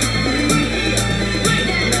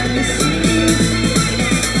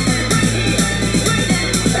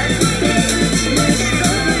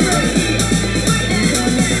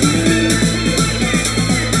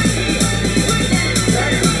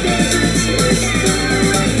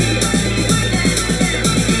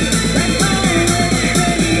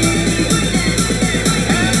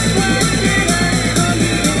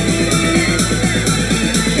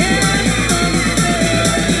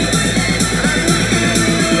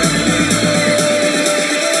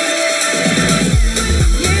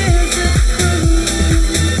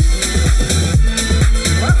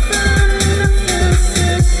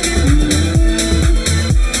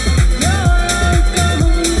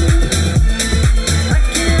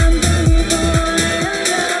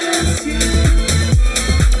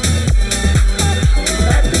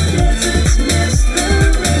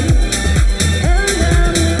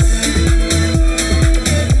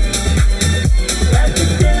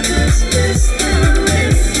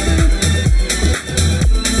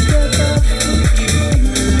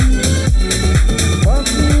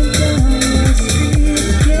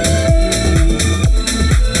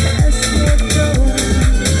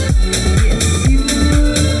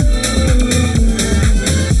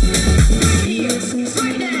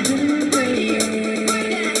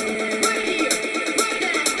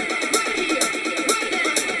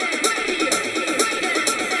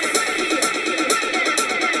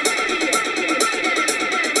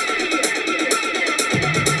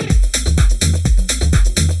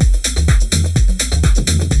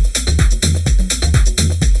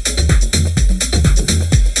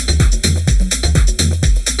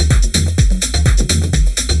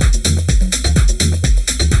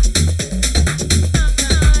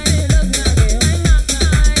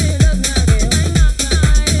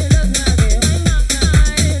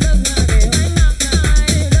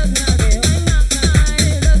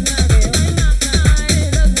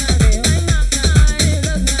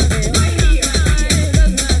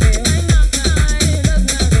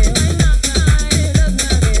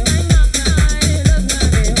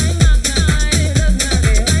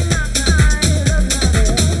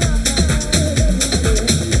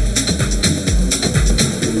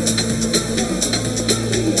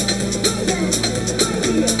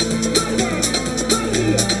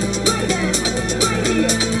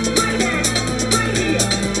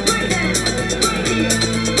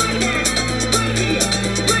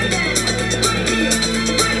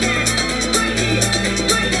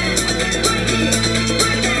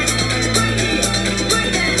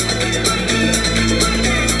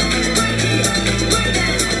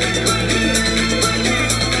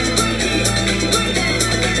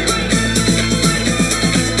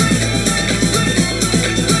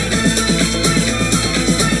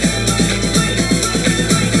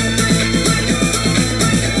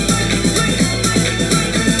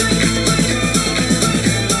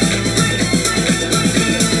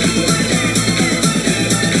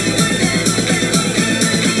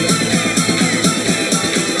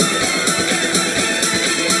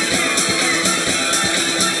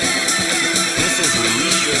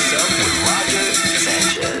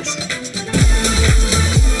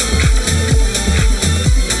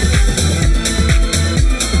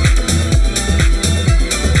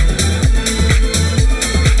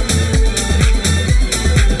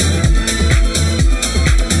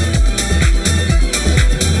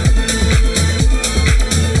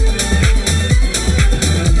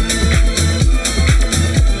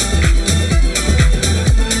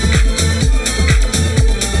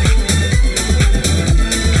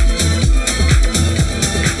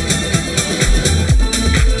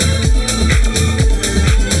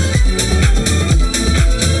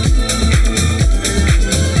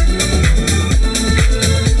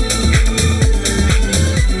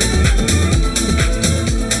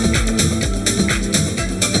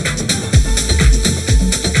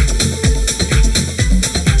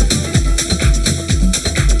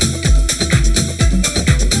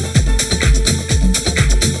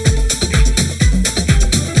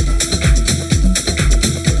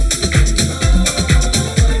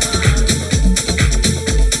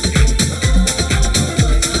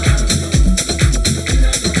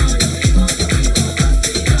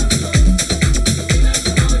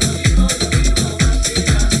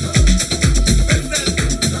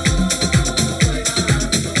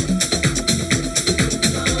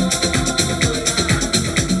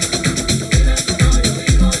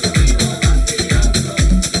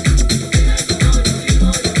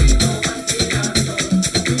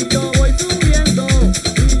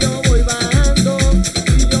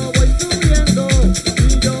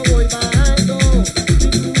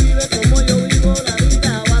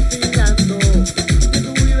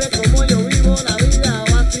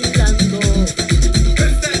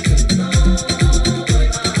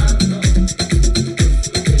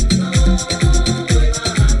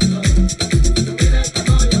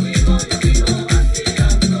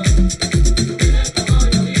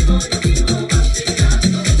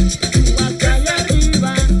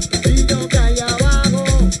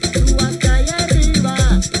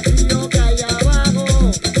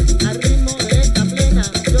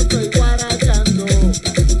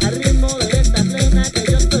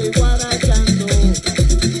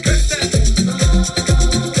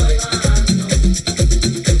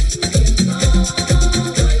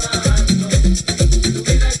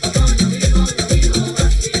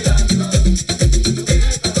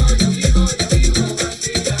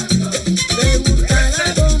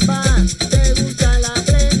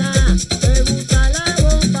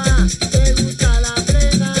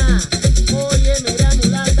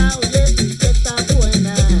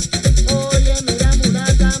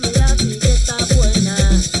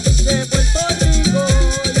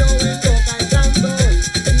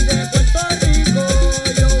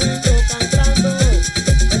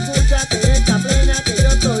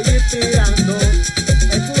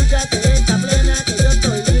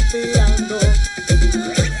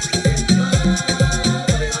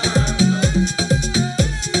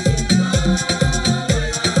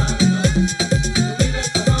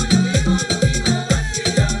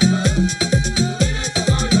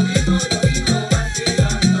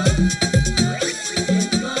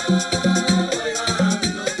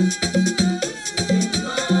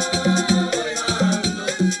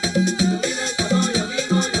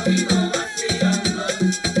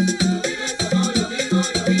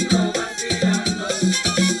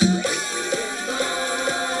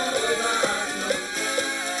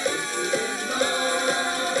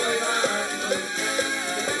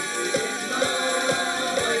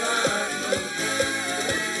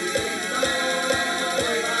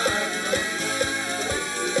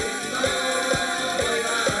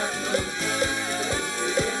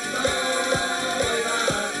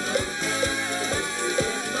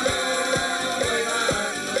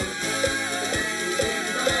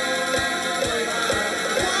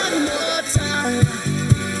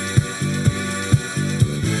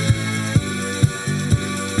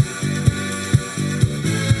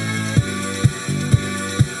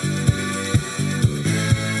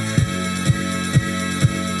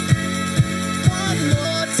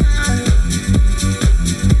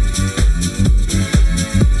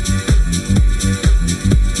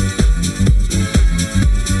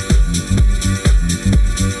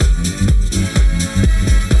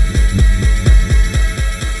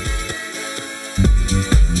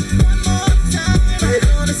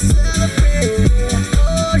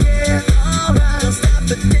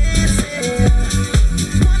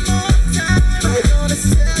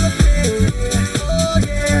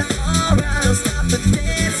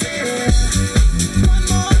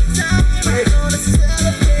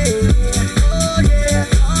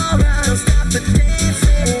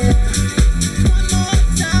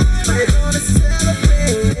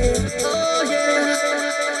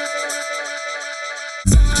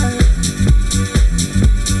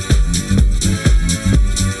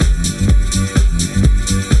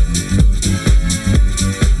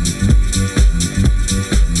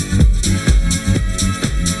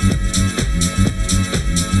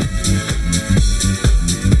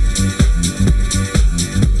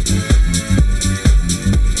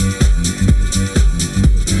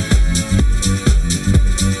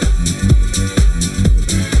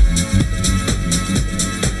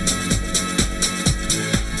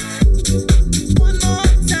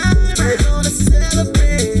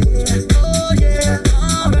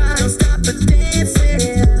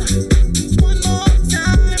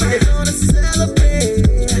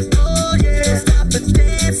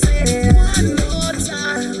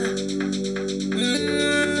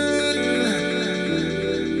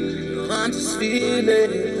 this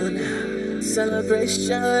feeling.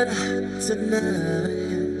 Celebration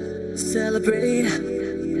tonight. Celebrate.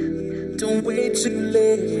 Don't wait too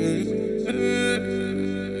late.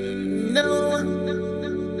 No,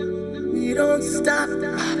 we don't stop.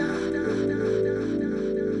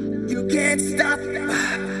 You can't stop.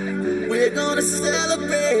 We're gonna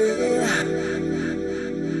celebrate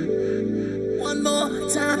one more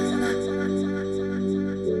time.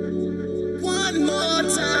 One more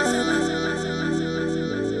time.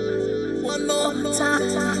 One more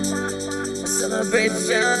time.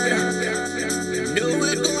 Celebration. Know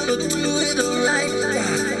we're gonna do it right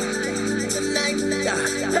tonight.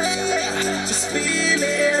 Hey, just feel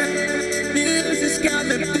it. Music's got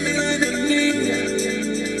me feeling the need.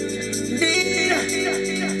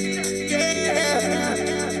 Yeah.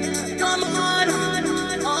 Come on.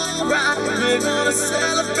 Alright, we're gonna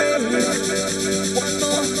celebrate one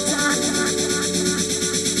more time.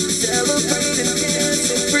 Celebrate and dance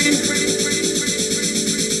so free.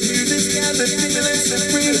 Music's got me feeling so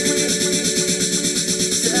free.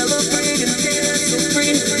 Celebrate and dance so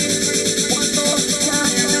free. One more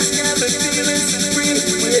time, just got me feeling so free.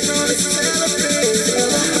 We're gonna celebrate,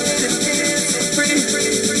 celebrate and dance so free.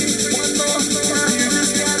 One more time,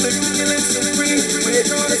 just got me feeling so free. We're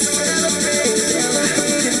gonna celebrate,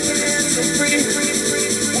 celebrate and dance so free.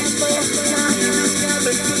 One more time, just got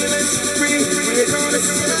me feeling so free. We're gonna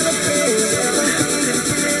celebrate, celebrate and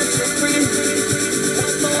dance so free.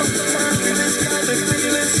 One more time, just got me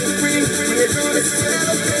feeling so free. We're gonna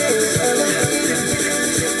celebrate, celebrate and dance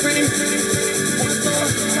so free. One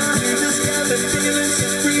more time, just got me feeling so free. We're gonna celebrate, celebrate and dance so free. One more time, just got me feeling so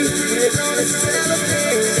free. We're gonna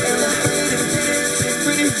celebrate, celebrate and dance so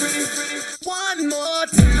free. One more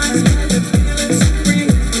time, just got me feeling so free.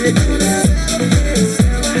 We're gonna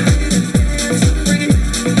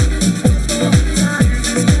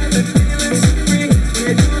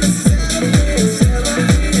celebrate, celebrate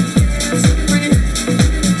and dance so free.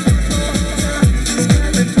 One more time, just got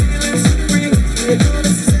me feeling so free. We're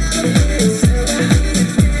gonna celebrate, celebrate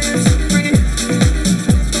and dance so free.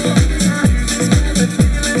 One more time, just got me feeling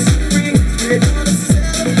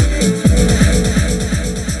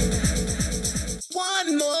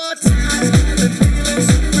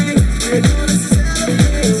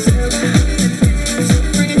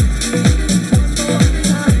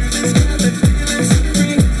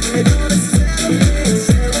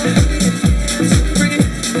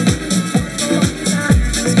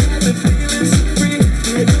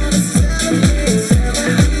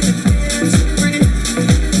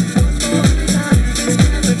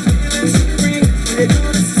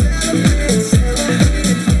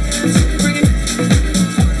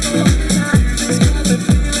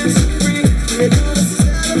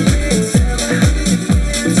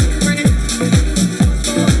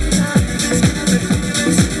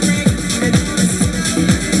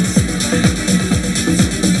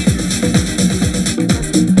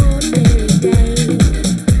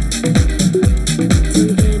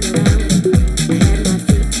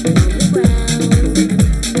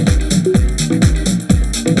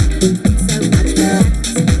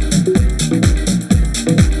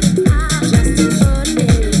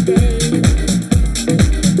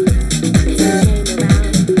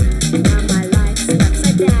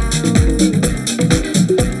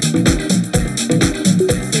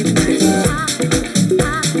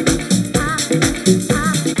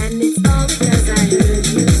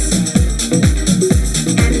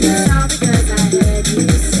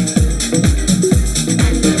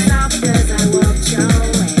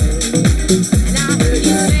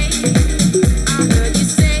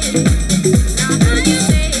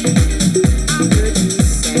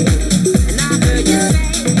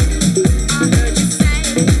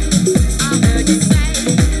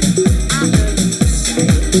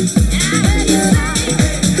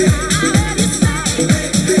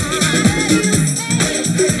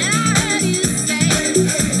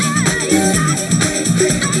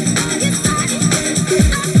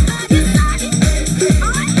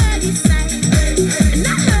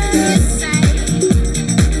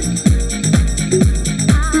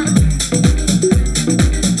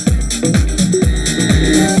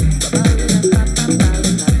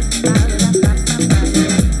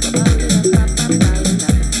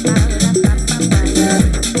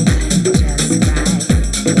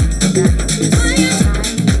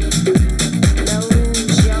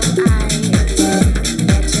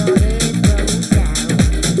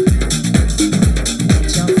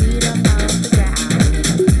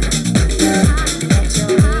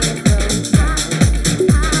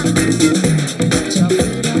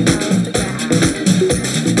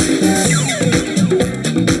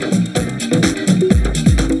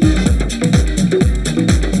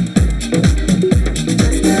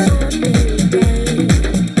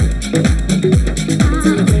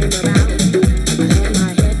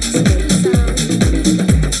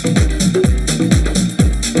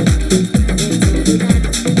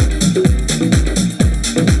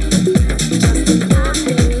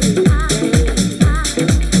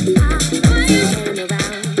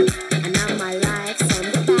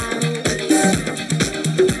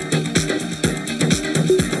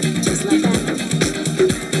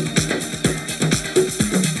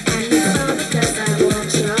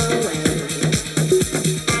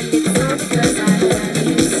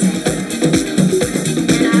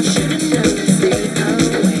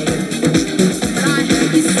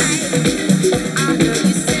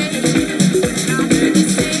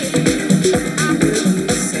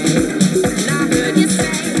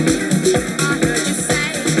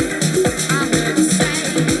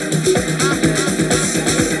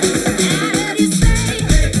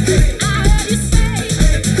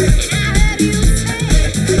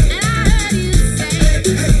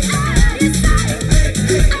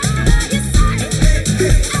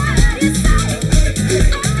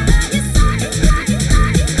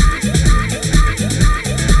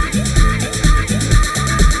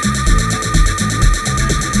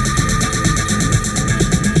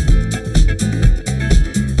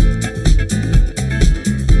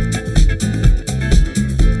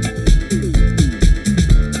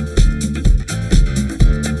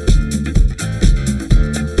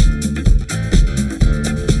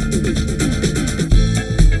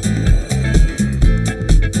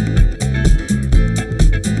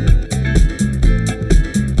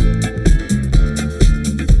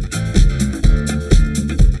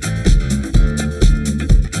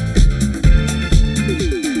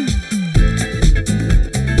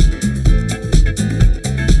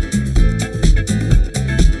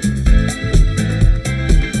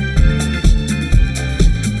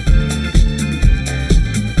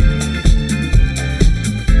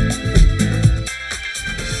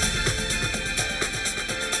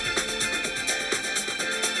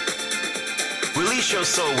Release Your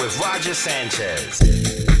Soul with Roger Sanchez.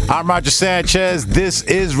 I'm Roger Sanchez. This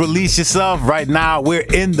is Release Yourself. Right now, we're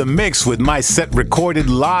in the mix with my set recorded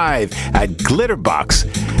live at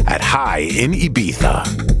Glitterbox at High in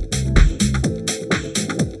Ibiza.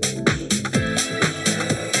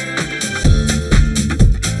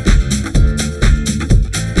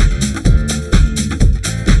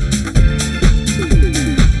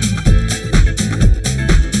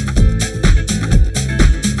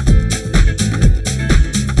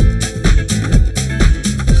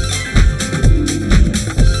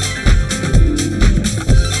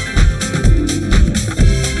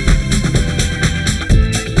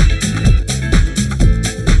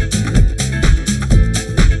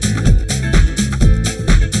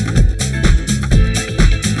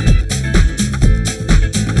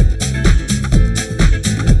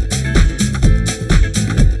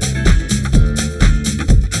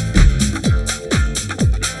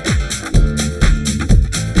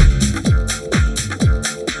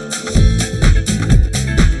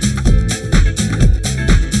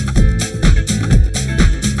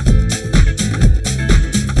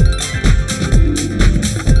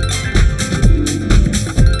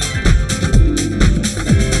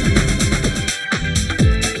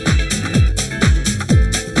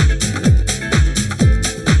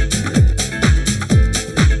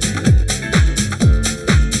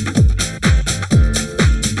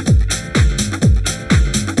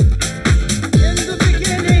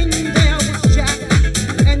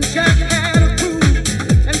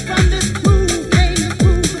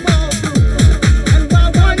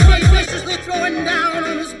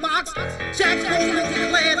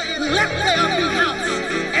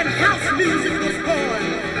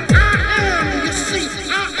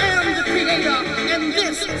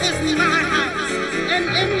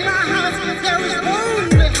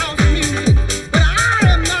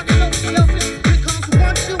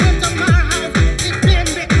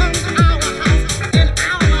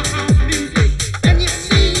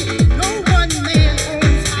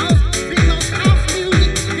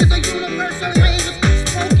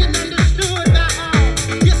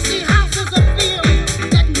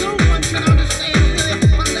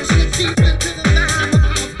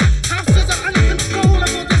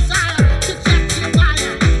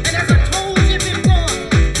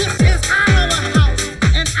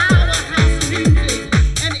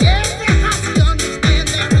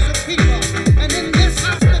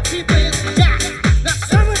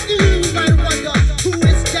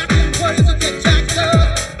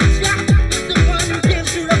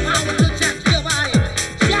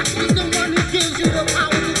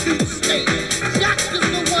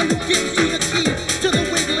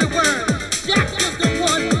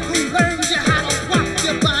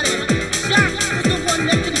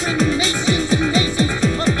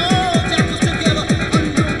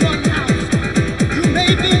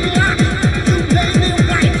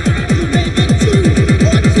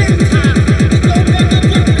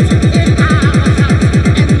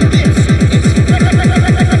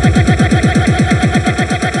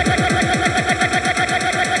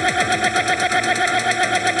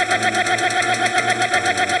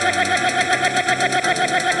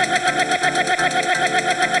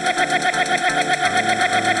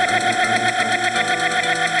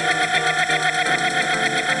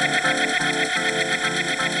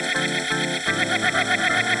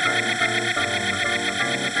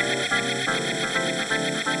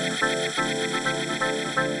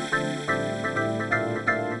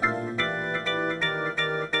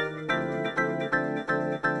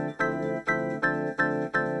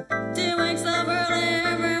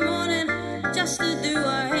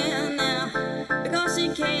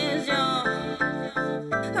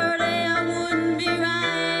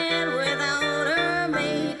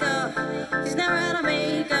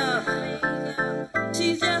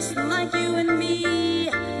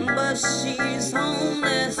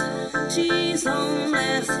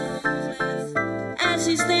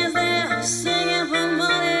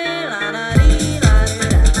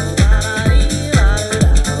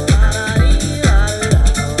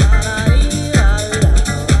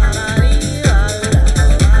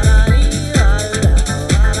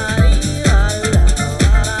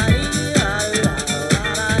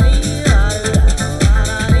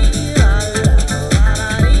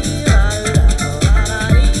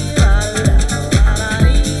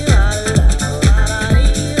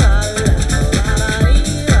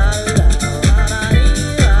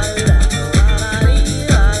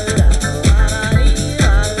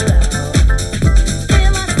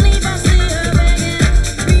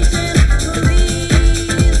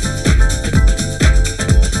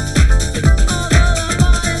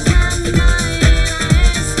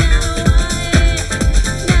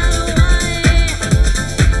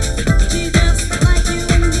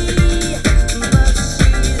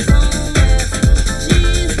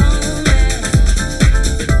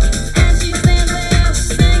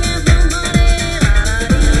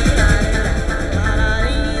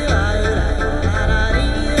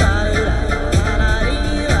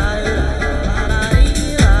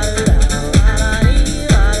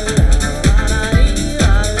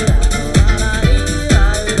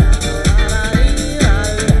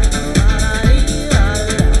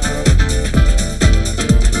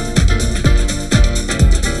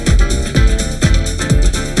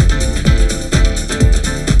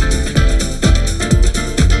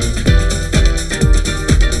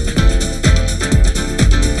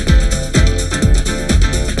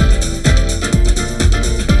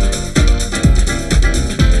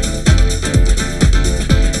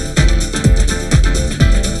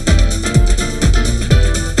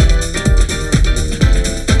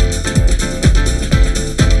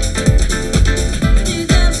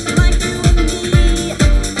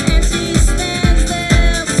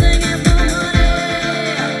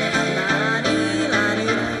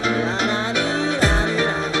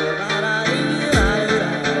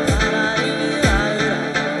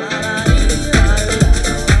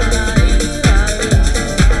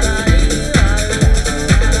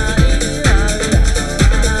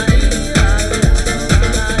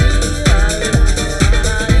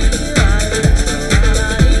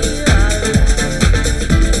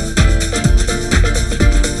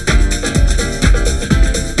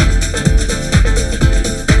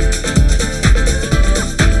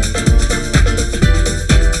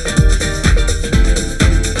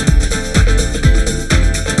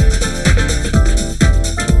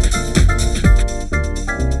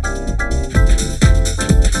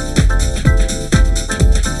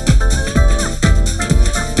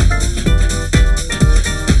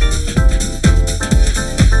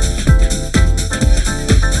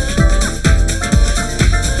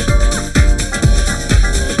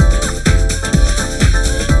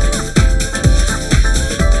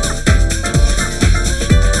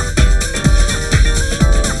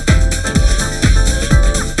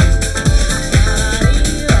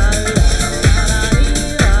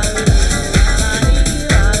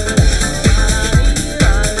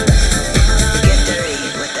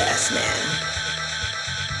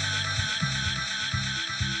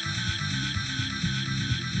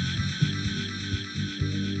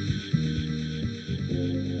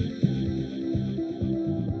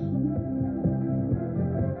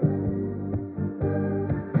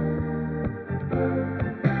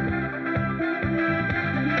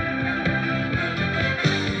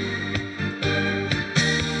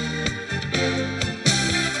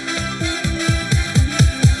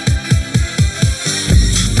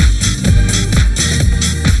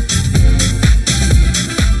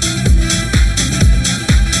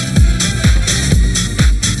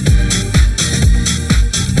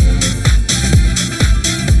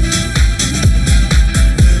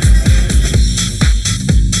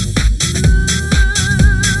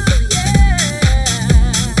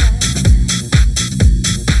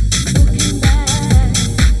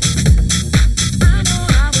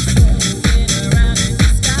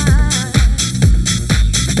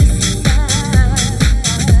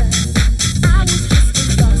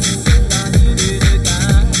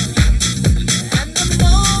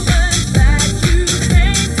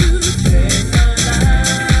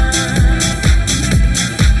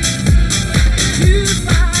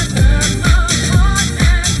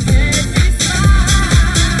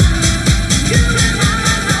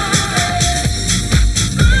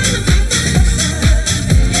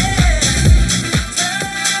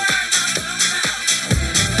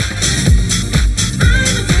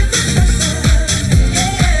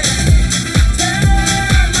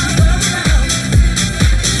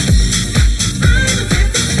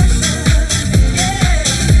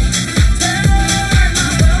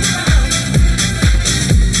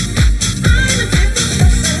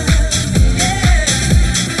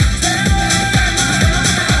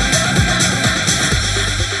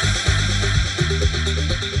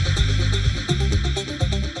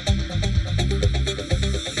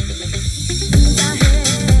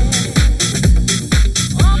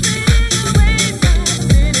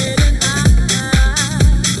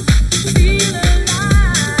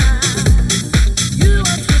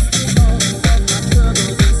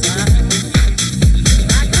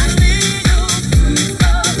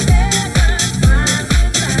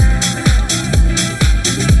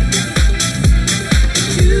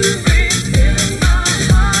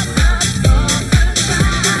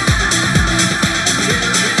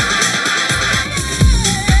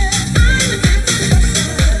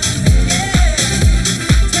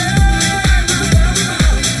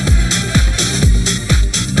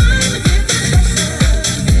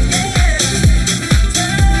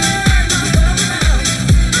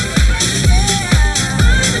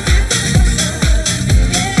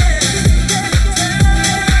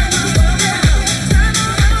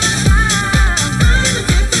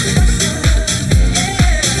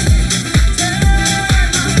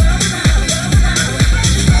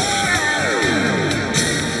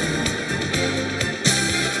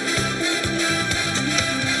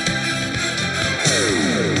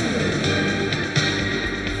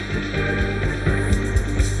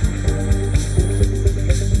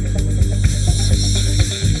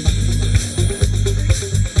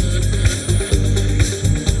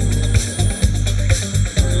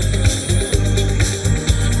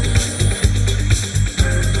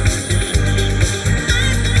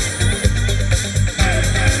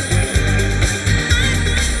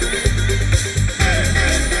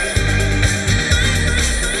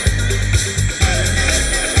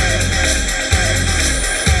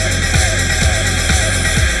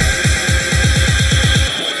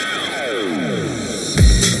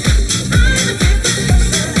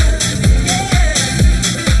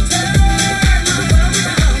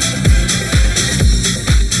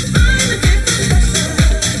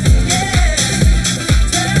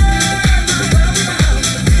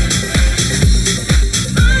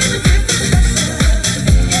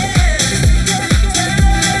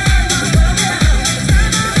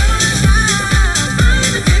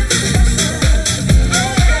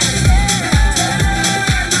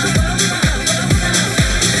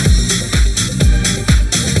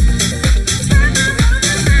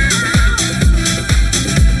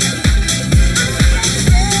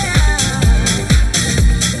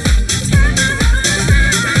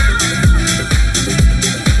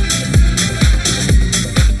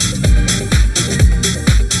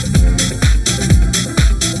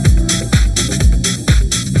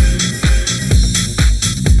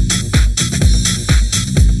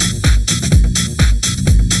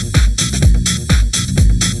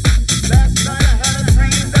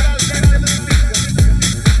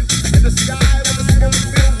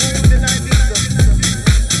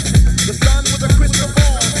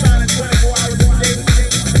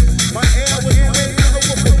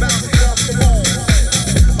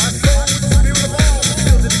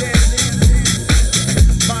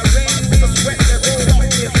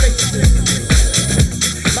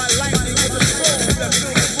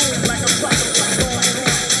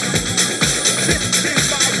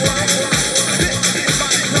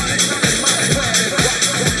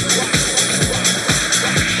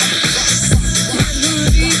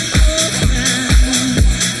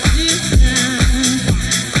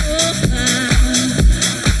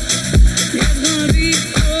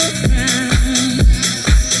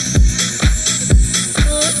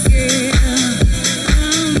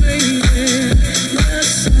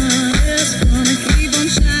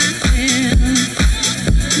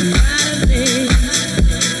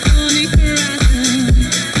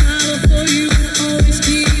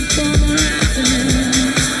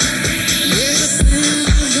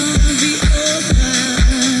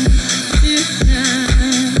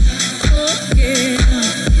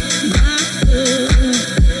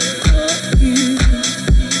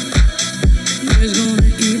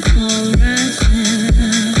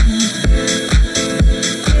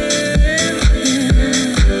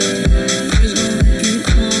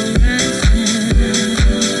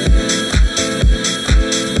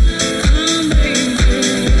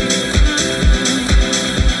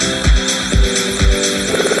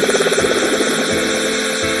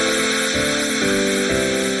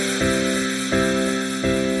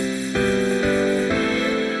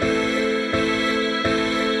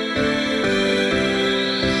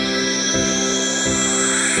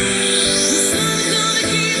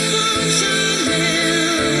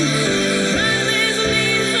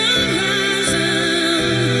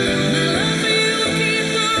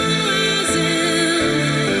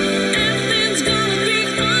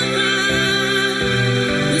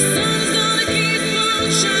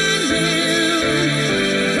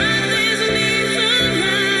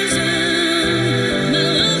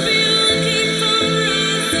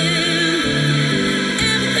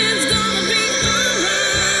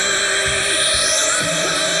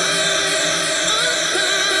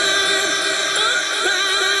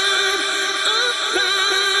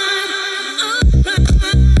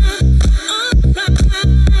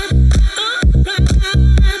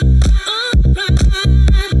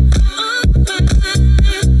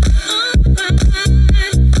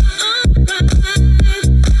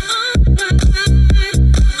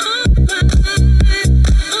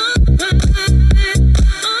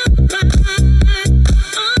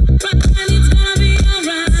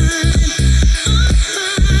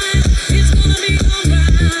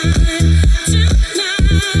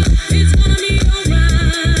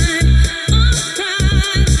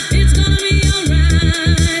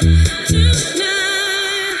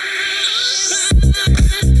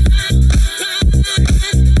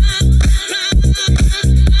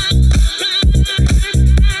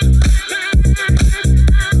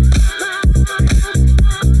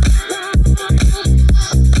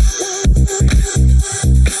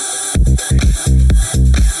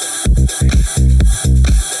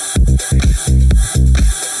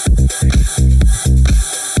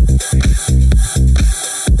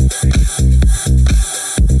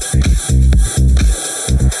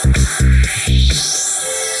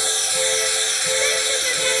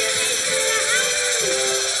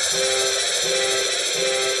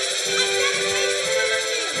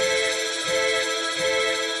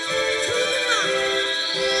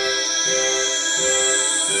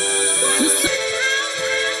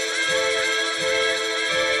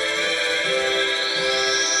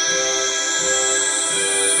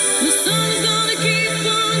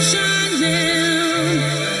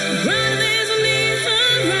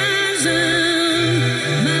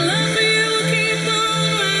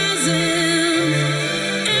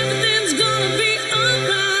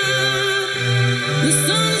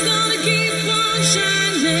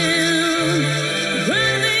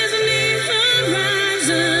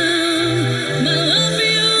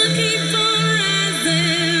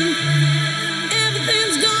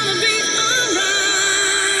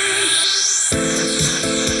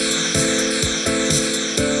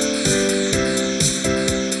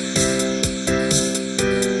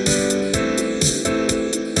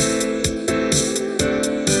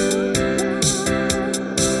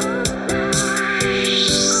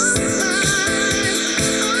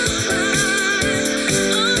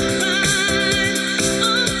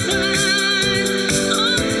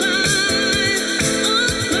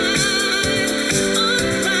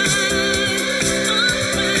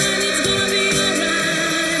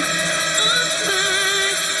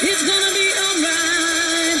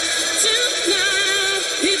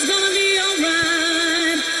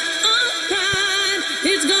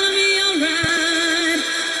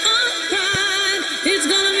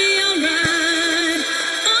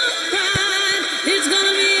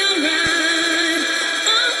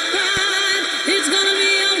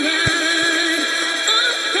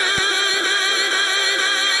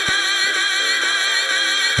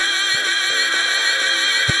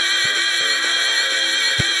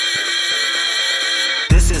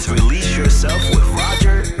 Yourself with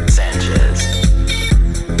Roger Sanchez.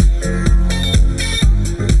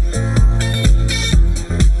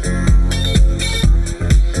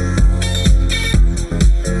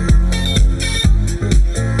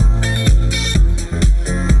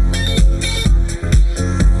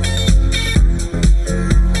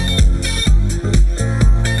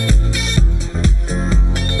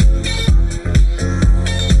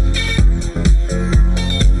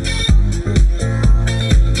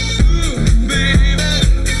 Baby,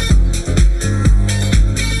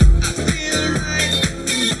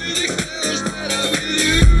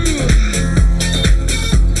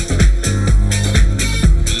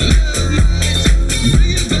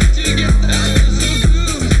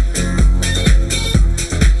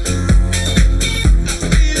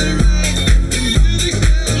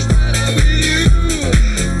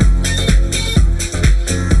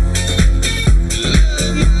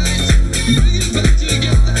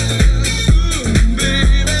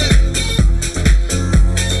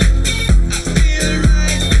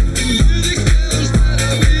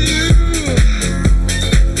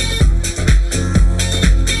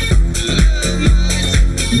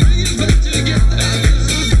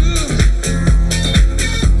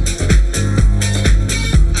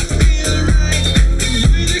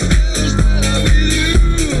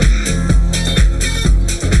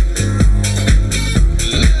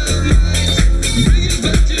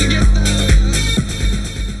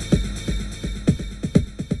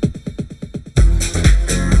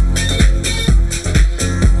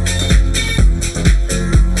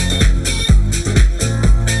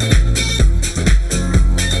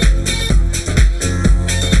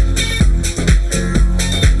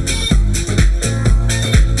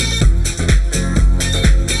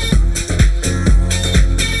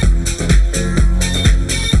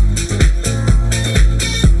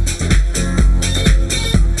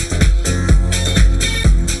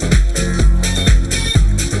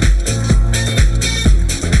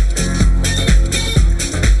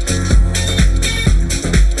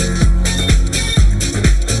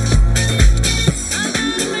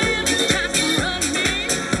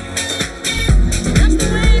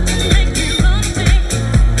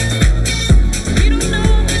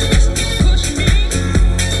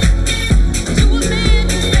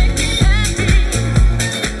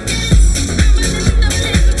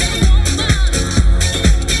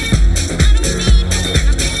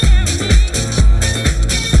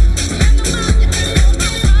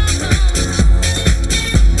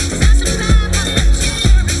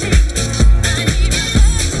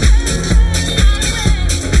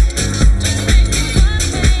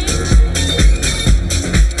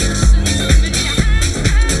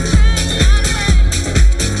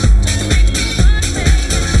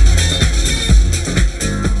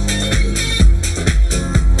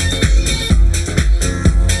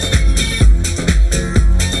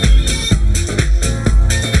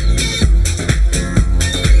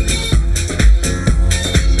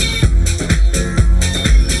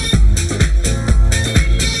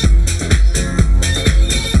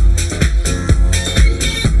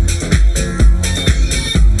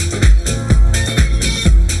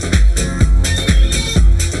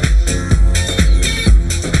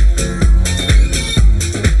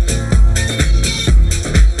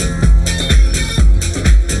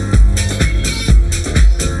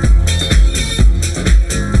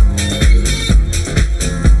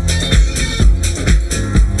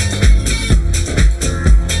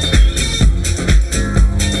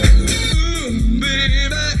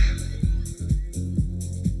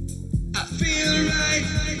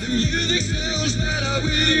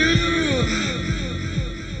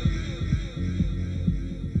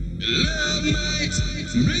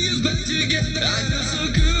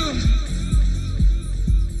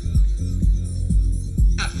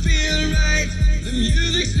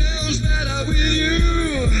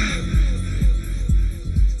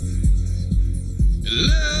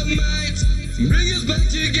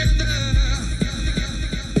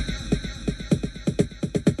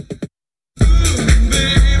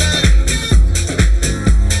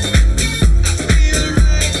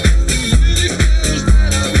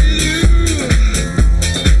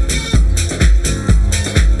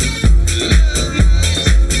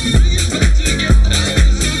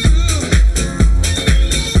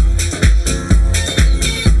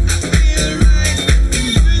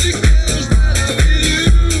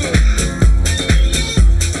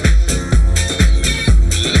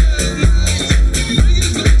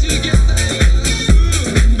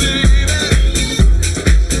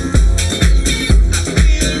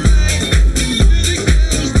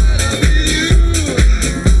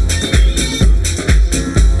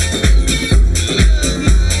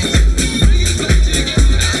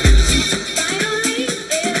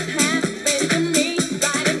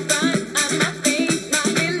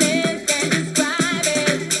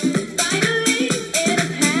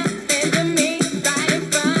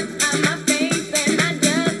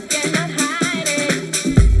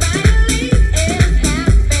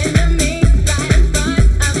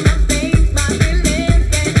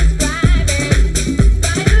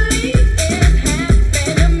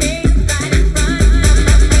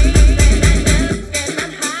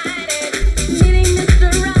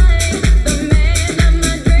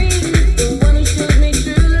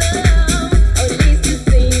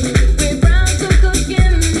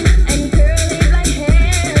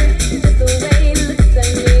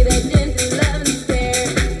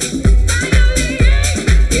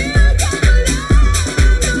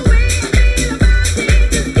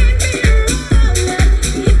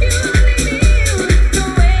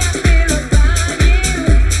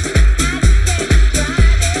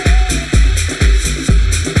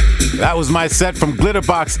 was my set from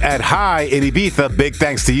Glitterbox at High in Ibiza. Big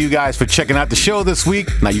thanks to you guys for checking out the show this week.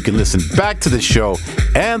 Now you can listen back to the show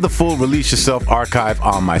and the full Release Yourself archive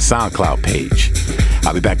on my SoundCloud page.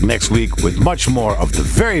 I'll be back next week with much more of the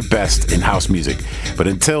very best in house music. But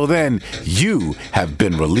until then, you have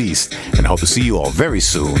been released, and I hope to see you all very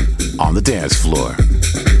soon on the dance floor.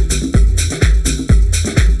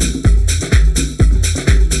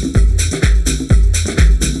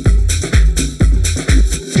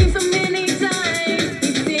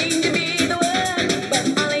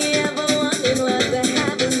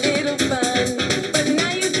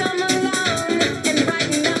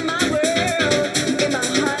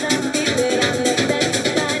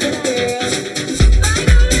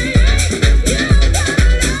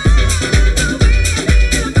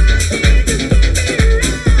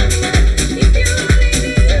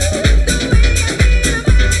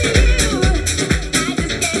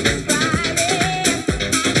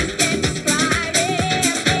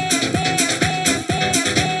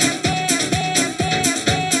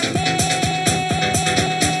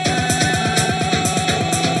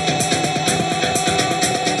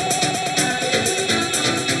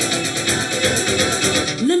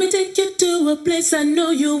 I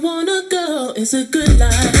know you wanna go. It's a good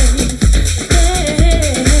life.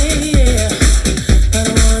 Hey, yeah. I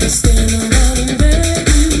don't wanna stand around and beg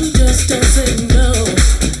you. Just don't say no.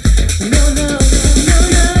 No, no, no,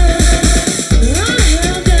 no. I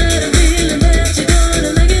have got a feeling that you're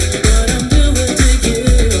gonna like it. What I'm doing to you.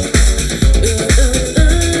 And I'm doing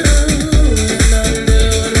what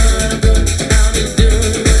I'm doing. I'll be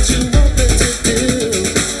doing what you want me to do.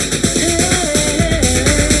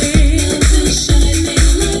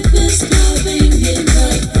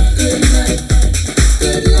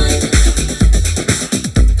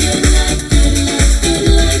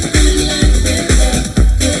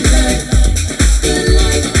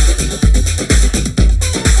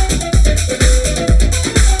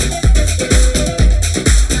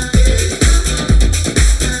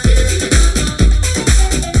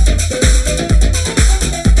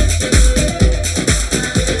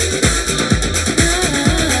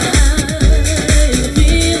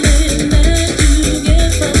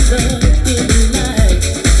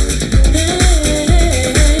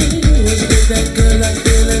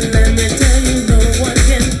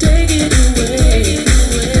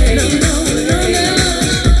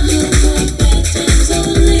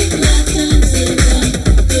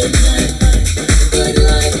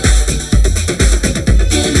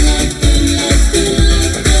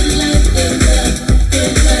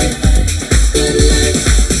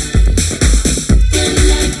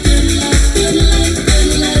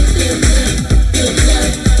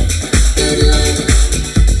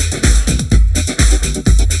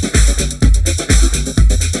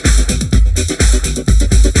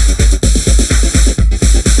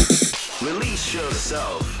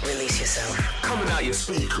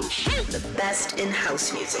 The best in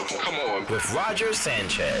house music. Come on. With Roger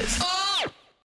Sanchez.